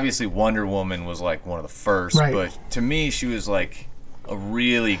 Obviously, Wonder Woman was like one of the first, Right. but to me, she was like a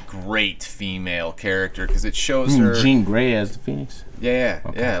really great female character because it shows her. Jean Grey as the Phoenix. Yeah,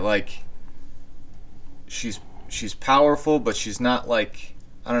 yeah, like she's powerful, but she's not like,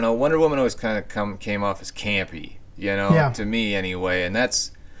 I don't know. Wonder Woman always kind of came off as campy, Yeah. to me anyway, and that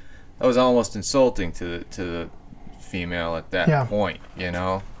was almost insulting to the female at that Yeah. point,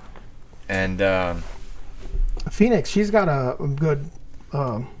 and Phoenix, she's got a good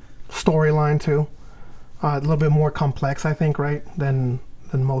storyline too. A little bit more complex, I think, right, than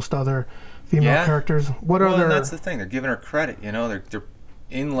most other female Yeah. characters. What well, other? and that's the thing. They're giving her credit, they're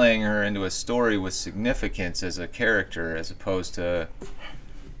inlaying her into a story with significance as a character, as opposed to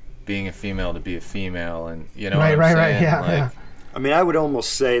being a female to be a female, and what I'm right, saying? yeah, Like, yeah. I mean, I would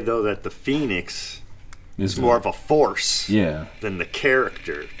almost say though that the Phoenix is more of a force than the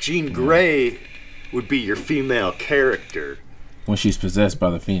character. Jean Grey would be your female character, when she's possessed by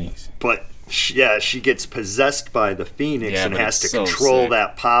the Phoenix. but she gets possessed by the Phoenix Yeah, and but has to it's so control sick.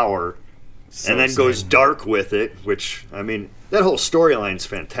 that power, So and then sick. goes dark with it. Which, I mean, that whole storyline's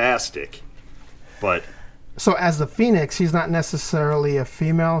fantastic. But So as the Phoenix, she's not necessarily a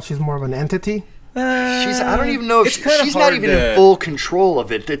female. She's more of an entity. I don't even know if It's kinda she's not hard even to- in full control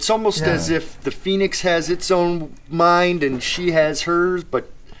of it. It's almost Yeah. as if the Phoenix has its own mind and she has hers, but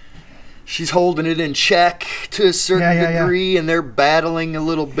she's holding it in check to a certain Yeah. degree, and they're battling a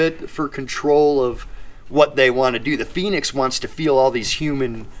little bit for control of what they want to do. The Phoenix wants to feel all these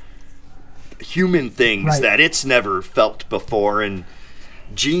human things Right. that it's never felt before, and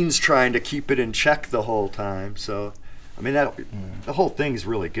Jean's trying to keep it in check the whole time. So, I mean, the whole thing's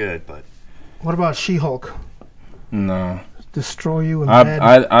really good, but What about She-Hulk? No. Destroy you in I bed.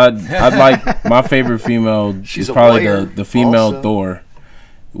 I'd like my favorite female She's is a probably warrior the female also. Thor.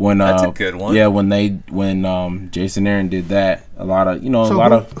 When That's a good one. Yeah, when Jason Aaron did that, a lot of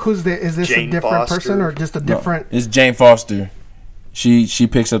so who's the? Is this Jane a different Foster. person or just a different? It's Jane Foster. She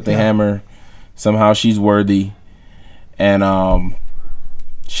picks up the hammer. Somehow she's worthy, and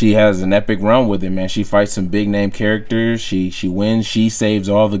she has an epic run with it, man. She fights some big name characters. She wins. She saves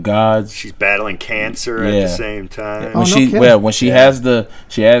all the gods. she's battling cancer at Yeah. the same time. Oh, no kidding. When she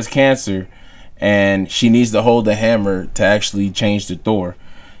has cancer, and she needs to hold the hammer to actually change to Thor.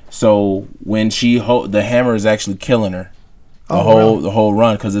 So when the hammer is actually killing her, the whole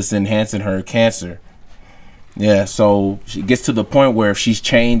run, because it's enhancing her cancer. Yeah, so she gets to the point where if she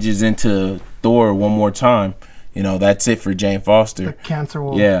changes into Thor one more time, that's it for Jane Foster. Cancer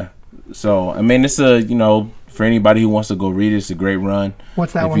will. Yeah. So I mean, it's for anybody who wants to go read it, it's a great run.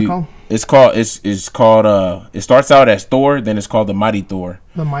 What's that If one called? It's called it starts out as Thor, then it's called The Mighty Thor.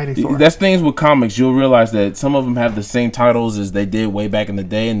 The Mighty Thor. That's things with comics. You'll realize that some of them have the same titles as they did way back in the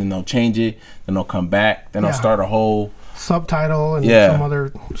day, and then they'll change it, then they'll come back, then they'll Yeah. start a whole. Subtitle and Yeah. some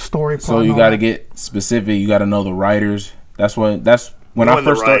other story. So plot you and got all to that. get specific. You got to know the writers. When I Knowing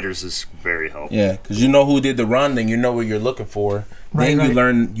first the started. writers is very helpful. Yeah, because you know who did the run, then you know what you're looking for. Right, Then right. you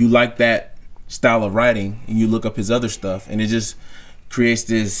learn you like that style of writing, and you look up his other stuff, and it just creates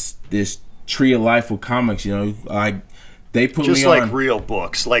this tree of life with comics. Like they put just me like on. real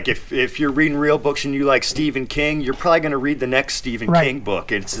books. Like if you're reading real books and you like Stephen King, you're probably going to read the next Stephen Right. King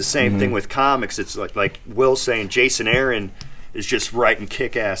book. It's the same thing with comics. It's like Will saying, Jason Aaron is just writing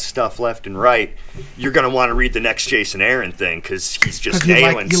kick-ass stuff left and right. You're going to want to read the next Jason Aaron thing because he's just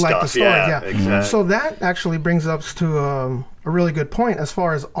nailing you stuff. like the stories, yeah. Exactly. So that actually brings us to a really good point as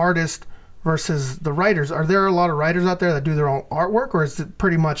far as artists versus the writers. Are there a lot of writers out there that do their own artwork, or is it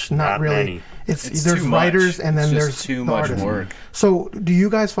pretty much not really? many. It's There's too much. writers and then It's there's just too the much artists. work. So do you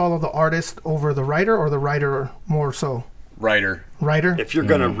guys follow the artist over the writer, or the writer more so? Writer. Writer. If you're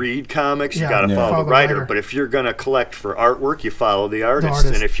going to read comics, Yeah. you got to Yeah. follow Follow the the writer. writer. But if you're going to collect for artwork, you follow the artist.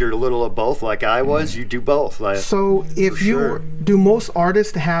 artist. And if you're a little of both, like I was, you do both. Like, So if you sure. do, most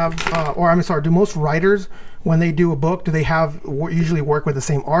artists have, do most writers when they do a book, do they have usually work with the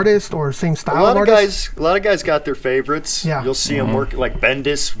same artist or same a style lot of of artist? guys got their favorites. Yeah. You'll see them work. Like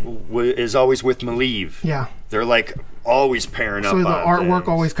Bendis is always with Malieve. Yeah. They're like always pairing up. So the on artwork things.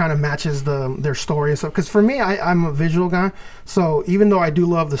 always kind of matches their story and stuff. Because for me, I'm a visual guy, so even though I do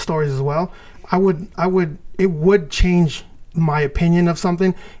love the stories as well, it would change my opinion of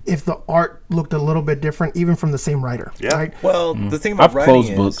something if the art looked a little bit different, even from the same writer. Yeah. Right? Well, the thing about I've writing closed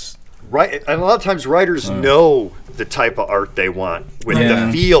is, books. Right, and a lot of times writers know the type of art they want with Yeah.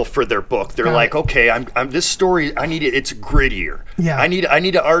 the feel for their book. They're Got like, it. okay, I'm this story. I need it. It's grittier. Yeah. I need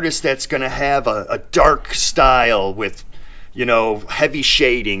an artist that's going to have a dark style with, heavy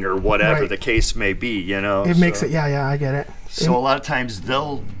shading or whatever Right. the case may be. It makes it. Yeah, I get it. So a lot of times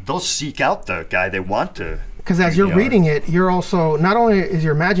they'll seek out the guy they want to. Because as you're Yeah. reading it, you're also, not only is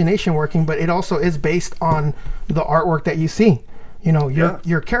your imagination working, but it also is based on the artwork that you see.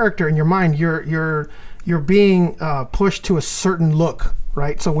 Your character in your mind, you're being pushed to a certain look,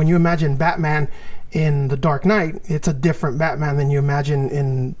 right? So when you imagine Batman in The Dark Knight, it's a different Batman than you imagine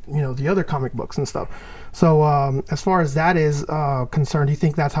in the other comic books and stuff. So as far as that is concerned, do you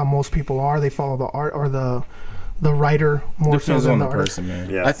think that's how most people are? They follow the art or the writer more Depends so on than the the artist? person, man.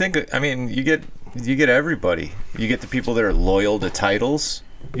 Yeah. I mean, you get everybody. You get the people that are loyal to titles.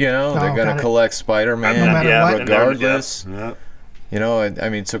 They're got going to it. collect Spider-Man No matter what. regardless. Yeah. I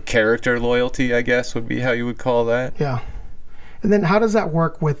mean, so character loyalty, I guess, would be how you would call that. Yeah. And then how does that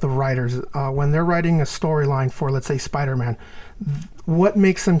work with the writers when they're writing a storyline for, let's say, Spider-Man? What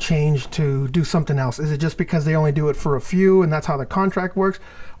makes them change to do something else? Is it just because they only do it for a few and that's how the contract works?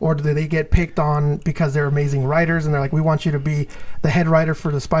 Or do they get picked on because they're amazing writers and they're like, we want you to be the head writer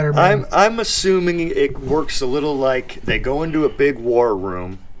for the Spider-Man? I'm assuming it works a little like they go into a big war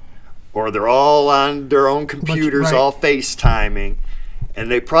room, or they're all on their own computers, right. all FaceTiming,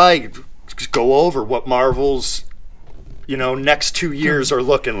 and they probably just go over what Marvel's, next 2 years are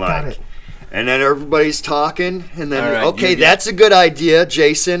looking Got like. it. And then everybody's talking, and then, All right, okay, you get- that's a good idea,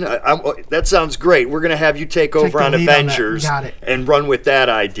 Jason. That sounds great. We're going to have you take over the on lead on that. Avengers Got it. and run with that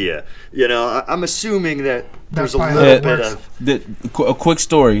idea. I'm assuming that there's a probably little how it bit works. of... A quick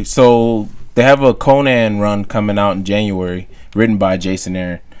story. So they have a Conan run coming out in January, written by Jason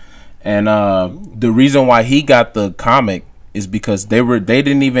Aaron, and the reason why he got the comic is because they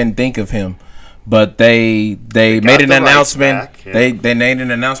didn't even think of him, but they made got an the rights announcement. back, yeah. They made an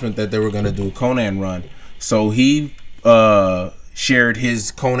announcement that they were going to do a Conan run. So he shared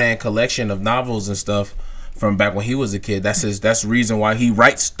his Conan collection of novels and stuff from back when he was a kid. That's the reason why he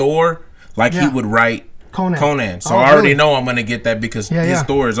writes Thor like he Yeah. would write Conan. So Oh, I already really? know I'm gonna get that because Yeah, his yeah.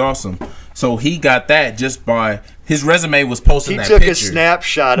 store is awesome. So he got that just by his resume was posting He that took picture. a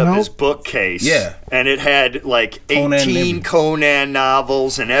snapshot of Nope. his bookcase. Yeah. And it had like Conan 18 Nibby. Conan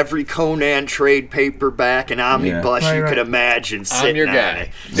novels and every Conan trade paperback and omnibus Right, you right. could imagine sitting your on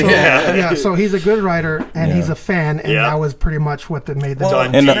guy. it. So, yeah, so he's a good writer and Yeah. he's a fan, and Yeah. that was pretty much what they made the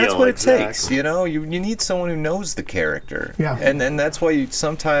Done. deal. And that's deal, what it exactly. takes. You need someone who knows the character. Yeah. And that's why you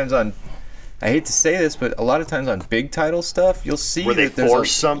sometimes I hate to say this, but a lot of times on big title stuff, you'll see Where they that there's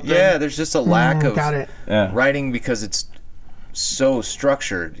force something? Yeah, there's just a lack of Got it. Yeah. writing because it's so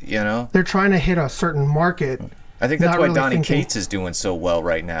structured. They're trying to hit a certain market. I think that's Not why really Donny thinking- Cates is doing so well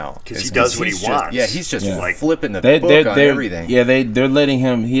right now. 'Cause he It's does what he he's just- wants. Yeah, he's just Yeah. like flipping the They, book they're, on they're, everything. yeah, they're letting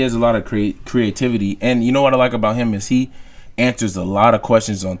him. He has a lot of creativity, and you know what I like about him is he answers a lot of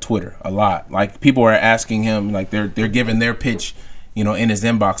questions on Twitter. A lot, like people are asking him, like they're giving their pitch, in his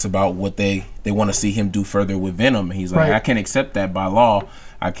inbox about what they want to see him do further with Venom. And he's like, Right. I can't accept that by law.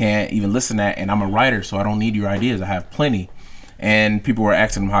 I can't even listen to that, and I'm a writer, so I don't need your ideas. I have plenty. And people were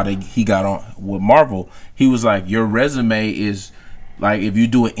asking him how he got on with Marvel. He was like, your resume is like if you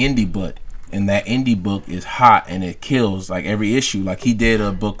do an indie book, and that indie book is hot and it kills like every issue. Like he did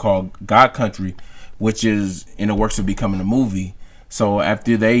a book called God Country, which is in the works of becoming a movie. So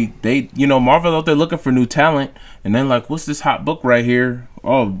after they Marvel out there looking for new talent, and then like, what's this hot book right here?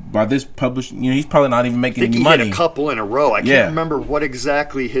 Oh, by this published, he's probably not even making I think any he money. hit a couple in a row. I Yeah. can't remember what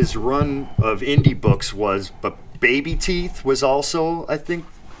exactly his run of indie books was, but Baby Teeth was also, I think,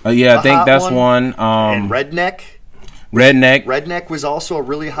 Yeah, I a think hot that's one. one. And Redneck. Redneck. Redneck was also a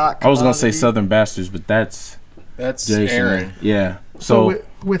really hot I was gonna say commodity. Southern Bastards, but that's Jason. Aaron. Yeah. So So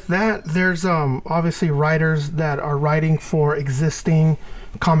with that, there's obviously writers that are writing for existing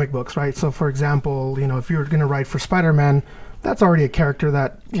comic books, right? So for example, if you're going to write for Spider-Man, that's already a character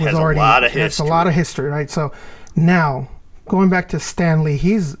that was Has a already lot of has a history. lot of history, right? So now going back to Stan Lee,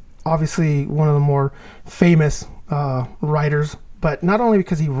 he's obviously one of the more famous writers, but not only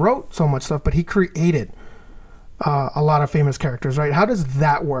because he wrote so much stuff, but he created a lot of famous characters, right? How does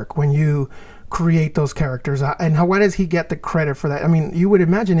that work when you create those characters, and why does he get the credit for that? I mean, you would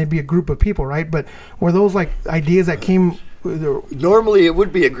imagine it'd be a group of people, right? But were those like ideas that came Normally it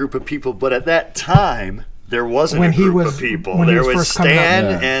would be a group of people, but at that time there wasn't When a he group was- of people. when he There was was first coming up. Stan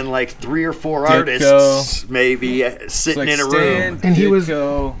Yeah. and like 3 or 4 Ditko. artists maybe It's sitting like in a Stan, room. And he was-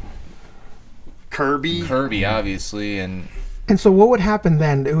 Ditko, Kirby. Kirby, obviously, and so what would happen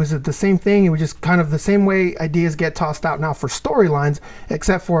then? It was the same thing. It was just kind of the same way ideas get tossed out now for storylines,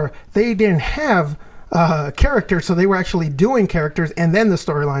 except for they didn't have characters, so they were actually doing characters and then the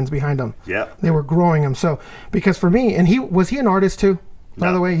storylines behind them. Yeah. They were growing them. So because for me, and was he an artist too? By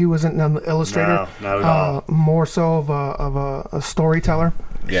No. the way, he wasn't an illustrator. No, not at all. More so of a storyteller.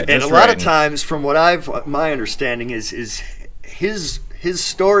 yeah, And a just lot of writing. times, from what my understanding is his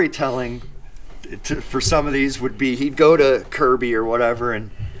storytelling for some of these would be he'd go to Kirby or whatever and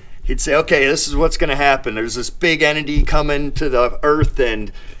he'd say, okay, this is what's going to happen. There's this big entity coming to the Earth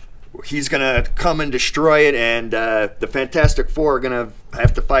and he's going to come and destroy it, and the Fantastic Four are going to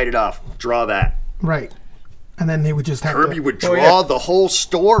have to fight it off. Draw that. Right. And then they would just have Kirby to, would draw yeah. the whole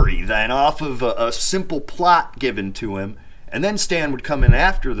story then off of a simple plot given to him, and then Stan would come in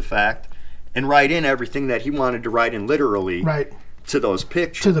after the fact and write in everything that he wanted to write in literally right to those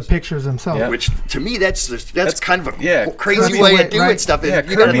pictures. to the pictures themselves. Yeah. Which to me that's kind of a yeah, crazy Kirby's way way- of doing right. stuff. Yeah,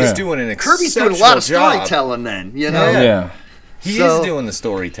 You know, Kirby's Yeah. doing an Kirby's doing a lot of exceptional job. storytelling then, you know. yeah. He So- is doing the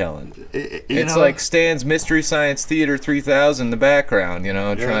storytelling. You It's know? like Stan's Mystery Science Theater 3000 in the background,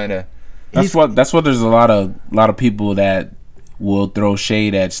 trying to. That's what there's a lot of people that will throw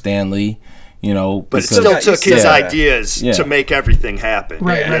shade at Stan Lee, but it because- still took his Yeah. ideas Yeah. to make everything happen.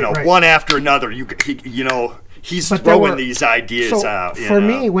 Right, You right, know, right. one after another. He's But there throwing were- these ideas so out. you for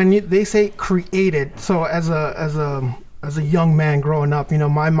know? me, when they say created, so as a young man growing up,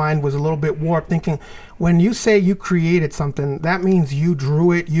 my mind was a little bit warped, thinking when you say you created something, that means you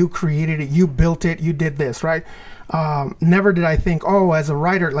drew it, you created it, you built it, you did this, right? Never did I think, as a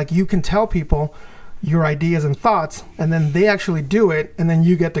writer, like you can tell people your ideas and thoughts, and then they actually do it, and then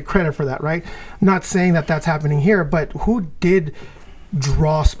you get the credit for that, right? I'm not saying that that's happening here, but who did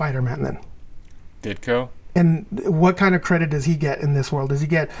draw Spider-Man then? Ditko? And what kind of credit does he get in this world? Does he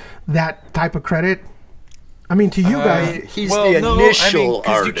get that type of credit? I mean, to you guys, He's the initial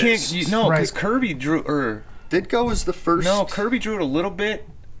artist. Because Right. Kirby drew, Ditko was the first. Kirby drew it a little bit,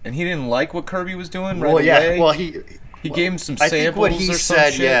 and he didn't like what Kirby was doing right Well, away. yeah. Well, he gave him some I samples think what he or some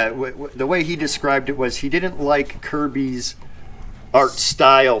said, shit. the way he described it was he didn't like Kirby's art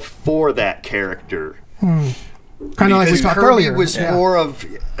style for that character. kind of like we Because talked Kirby earlier. was Yeah. more of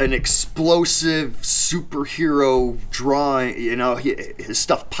an explosive superhero drawing. His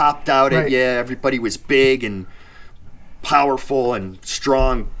stuff popped out at Right. you. Everybody was big and powerful and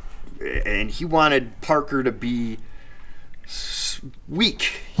strong, and he wanted Parker to be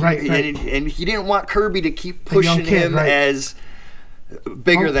weak. Right, and, right. and he didn't want Kirby to keep A young pushing kid, him right. as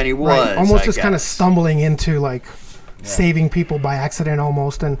bigger than he was. Right. Almost I just kind of guess. stumbling into like saving people by accident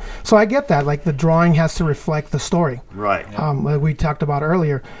almost. And so I get that. Like the drawing has to reflect the story. Right. Like we talked about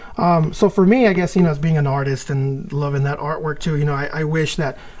earlier. So for me, I guess, as being an artist and loving that artwork too, I wish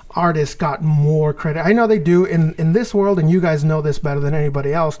that artists got more credit. I know they do in this world, and you guys know this better than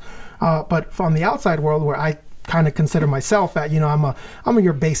anybody else. But from the outside world, where I kind of consider myself at, I'm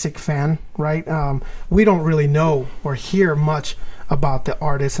your basic fan, right? We don't really know or hear much about the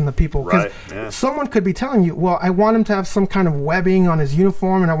artists and the people. 'Cause Right, yeah. someone could be telling you, well, I want him to have some kind of webbing on his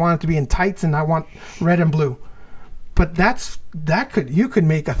uniform, and I want it to be in tights, and I want red and blue. But you could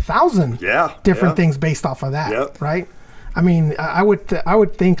make 1,000 Yeah, different yeah. things based off of that, Yep. right? I mean, I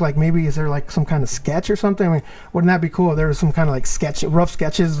would think like maybe is there like some kind of sketch or something? I mean, wouldn't that be cool if there was some kind of like rough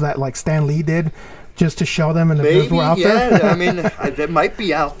sketches that like Stan Lee did just to show them and the Maybe, viewers were out yeah. there? I mean, that might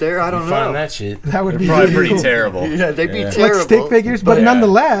be out there. I don't know. Find that shit. That would be Probably really pretty cool. terrible. Yeah, they'd be Yeah. terrible. Like stick figures, but Yeah.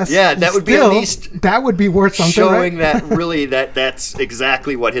 nonetheless, Yeah, that would be at still, least that would be worth something, showing right? that really that's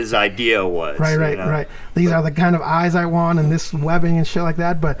exactly what his idea was. Right, you know? right. These are the kind of eyes I want, and this webbing and shit like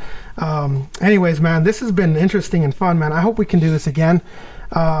that. But, anyways, man, this has been interesting and fun, man. I hope we can do this again.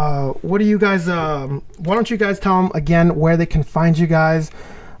 What do you guys? Why don't you guys tell them again where they can find you guys,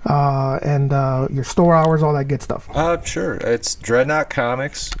 and your store hours, all that good stuff. Sure. It's Dreadnought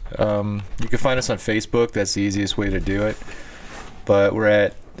Comics. You can find us on Facebook. That's the easiest way to do it. But we're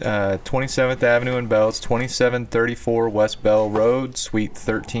at 27th Avenue in Bell. It's 2734 West Bell Road, Suite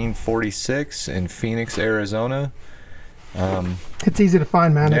 1346 in Phoenix, Arizona. It's easy to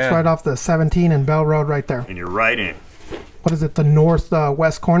find, man. It's Yeah. right off the 17 and Bell Road, right there. And you're right in. What is it? The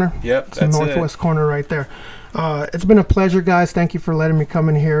northwest corner. Yep, It's the that's northwest corner right there. It's been a pleasure, guys. Thank you for letting me come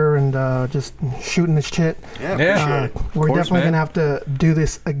in here and just shooting this shit. Yeah, Yeah. appreciate it. We're course, definitely man. gonna have to do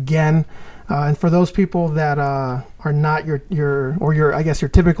this again. And for those people that are not your I guess your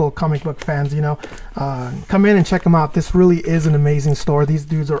typical comic book fans, come in and check them out. This really is an amazing store. These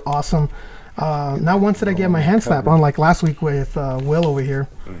dudes are awesome. Not once did I get my hand slapped on like last week with Will over here.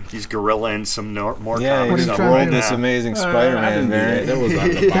 He's gorilling some more Yeah, What you are you just trying to rolled do? this amazing Spider-Man variant. That was on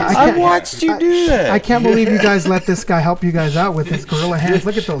the Yeah, box. can't- watched you do that. I can't believe you guys let this guy help you guys out with his gorilla hands.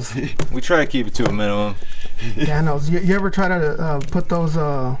 Look at those We try to keep it to a minimum. Thanos. You ever try to put those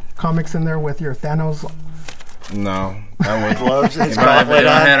comics in there with your Thanos? No, I would. gloves and his If I gauntlet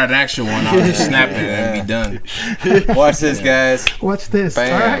had on. an actual one, I would just snap it and be done. Watch this, guys. What's this?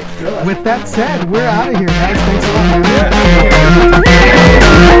 Bam. All right. With that said, we're out of here, guys. Thanks a lot,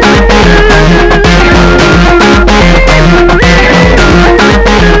 man.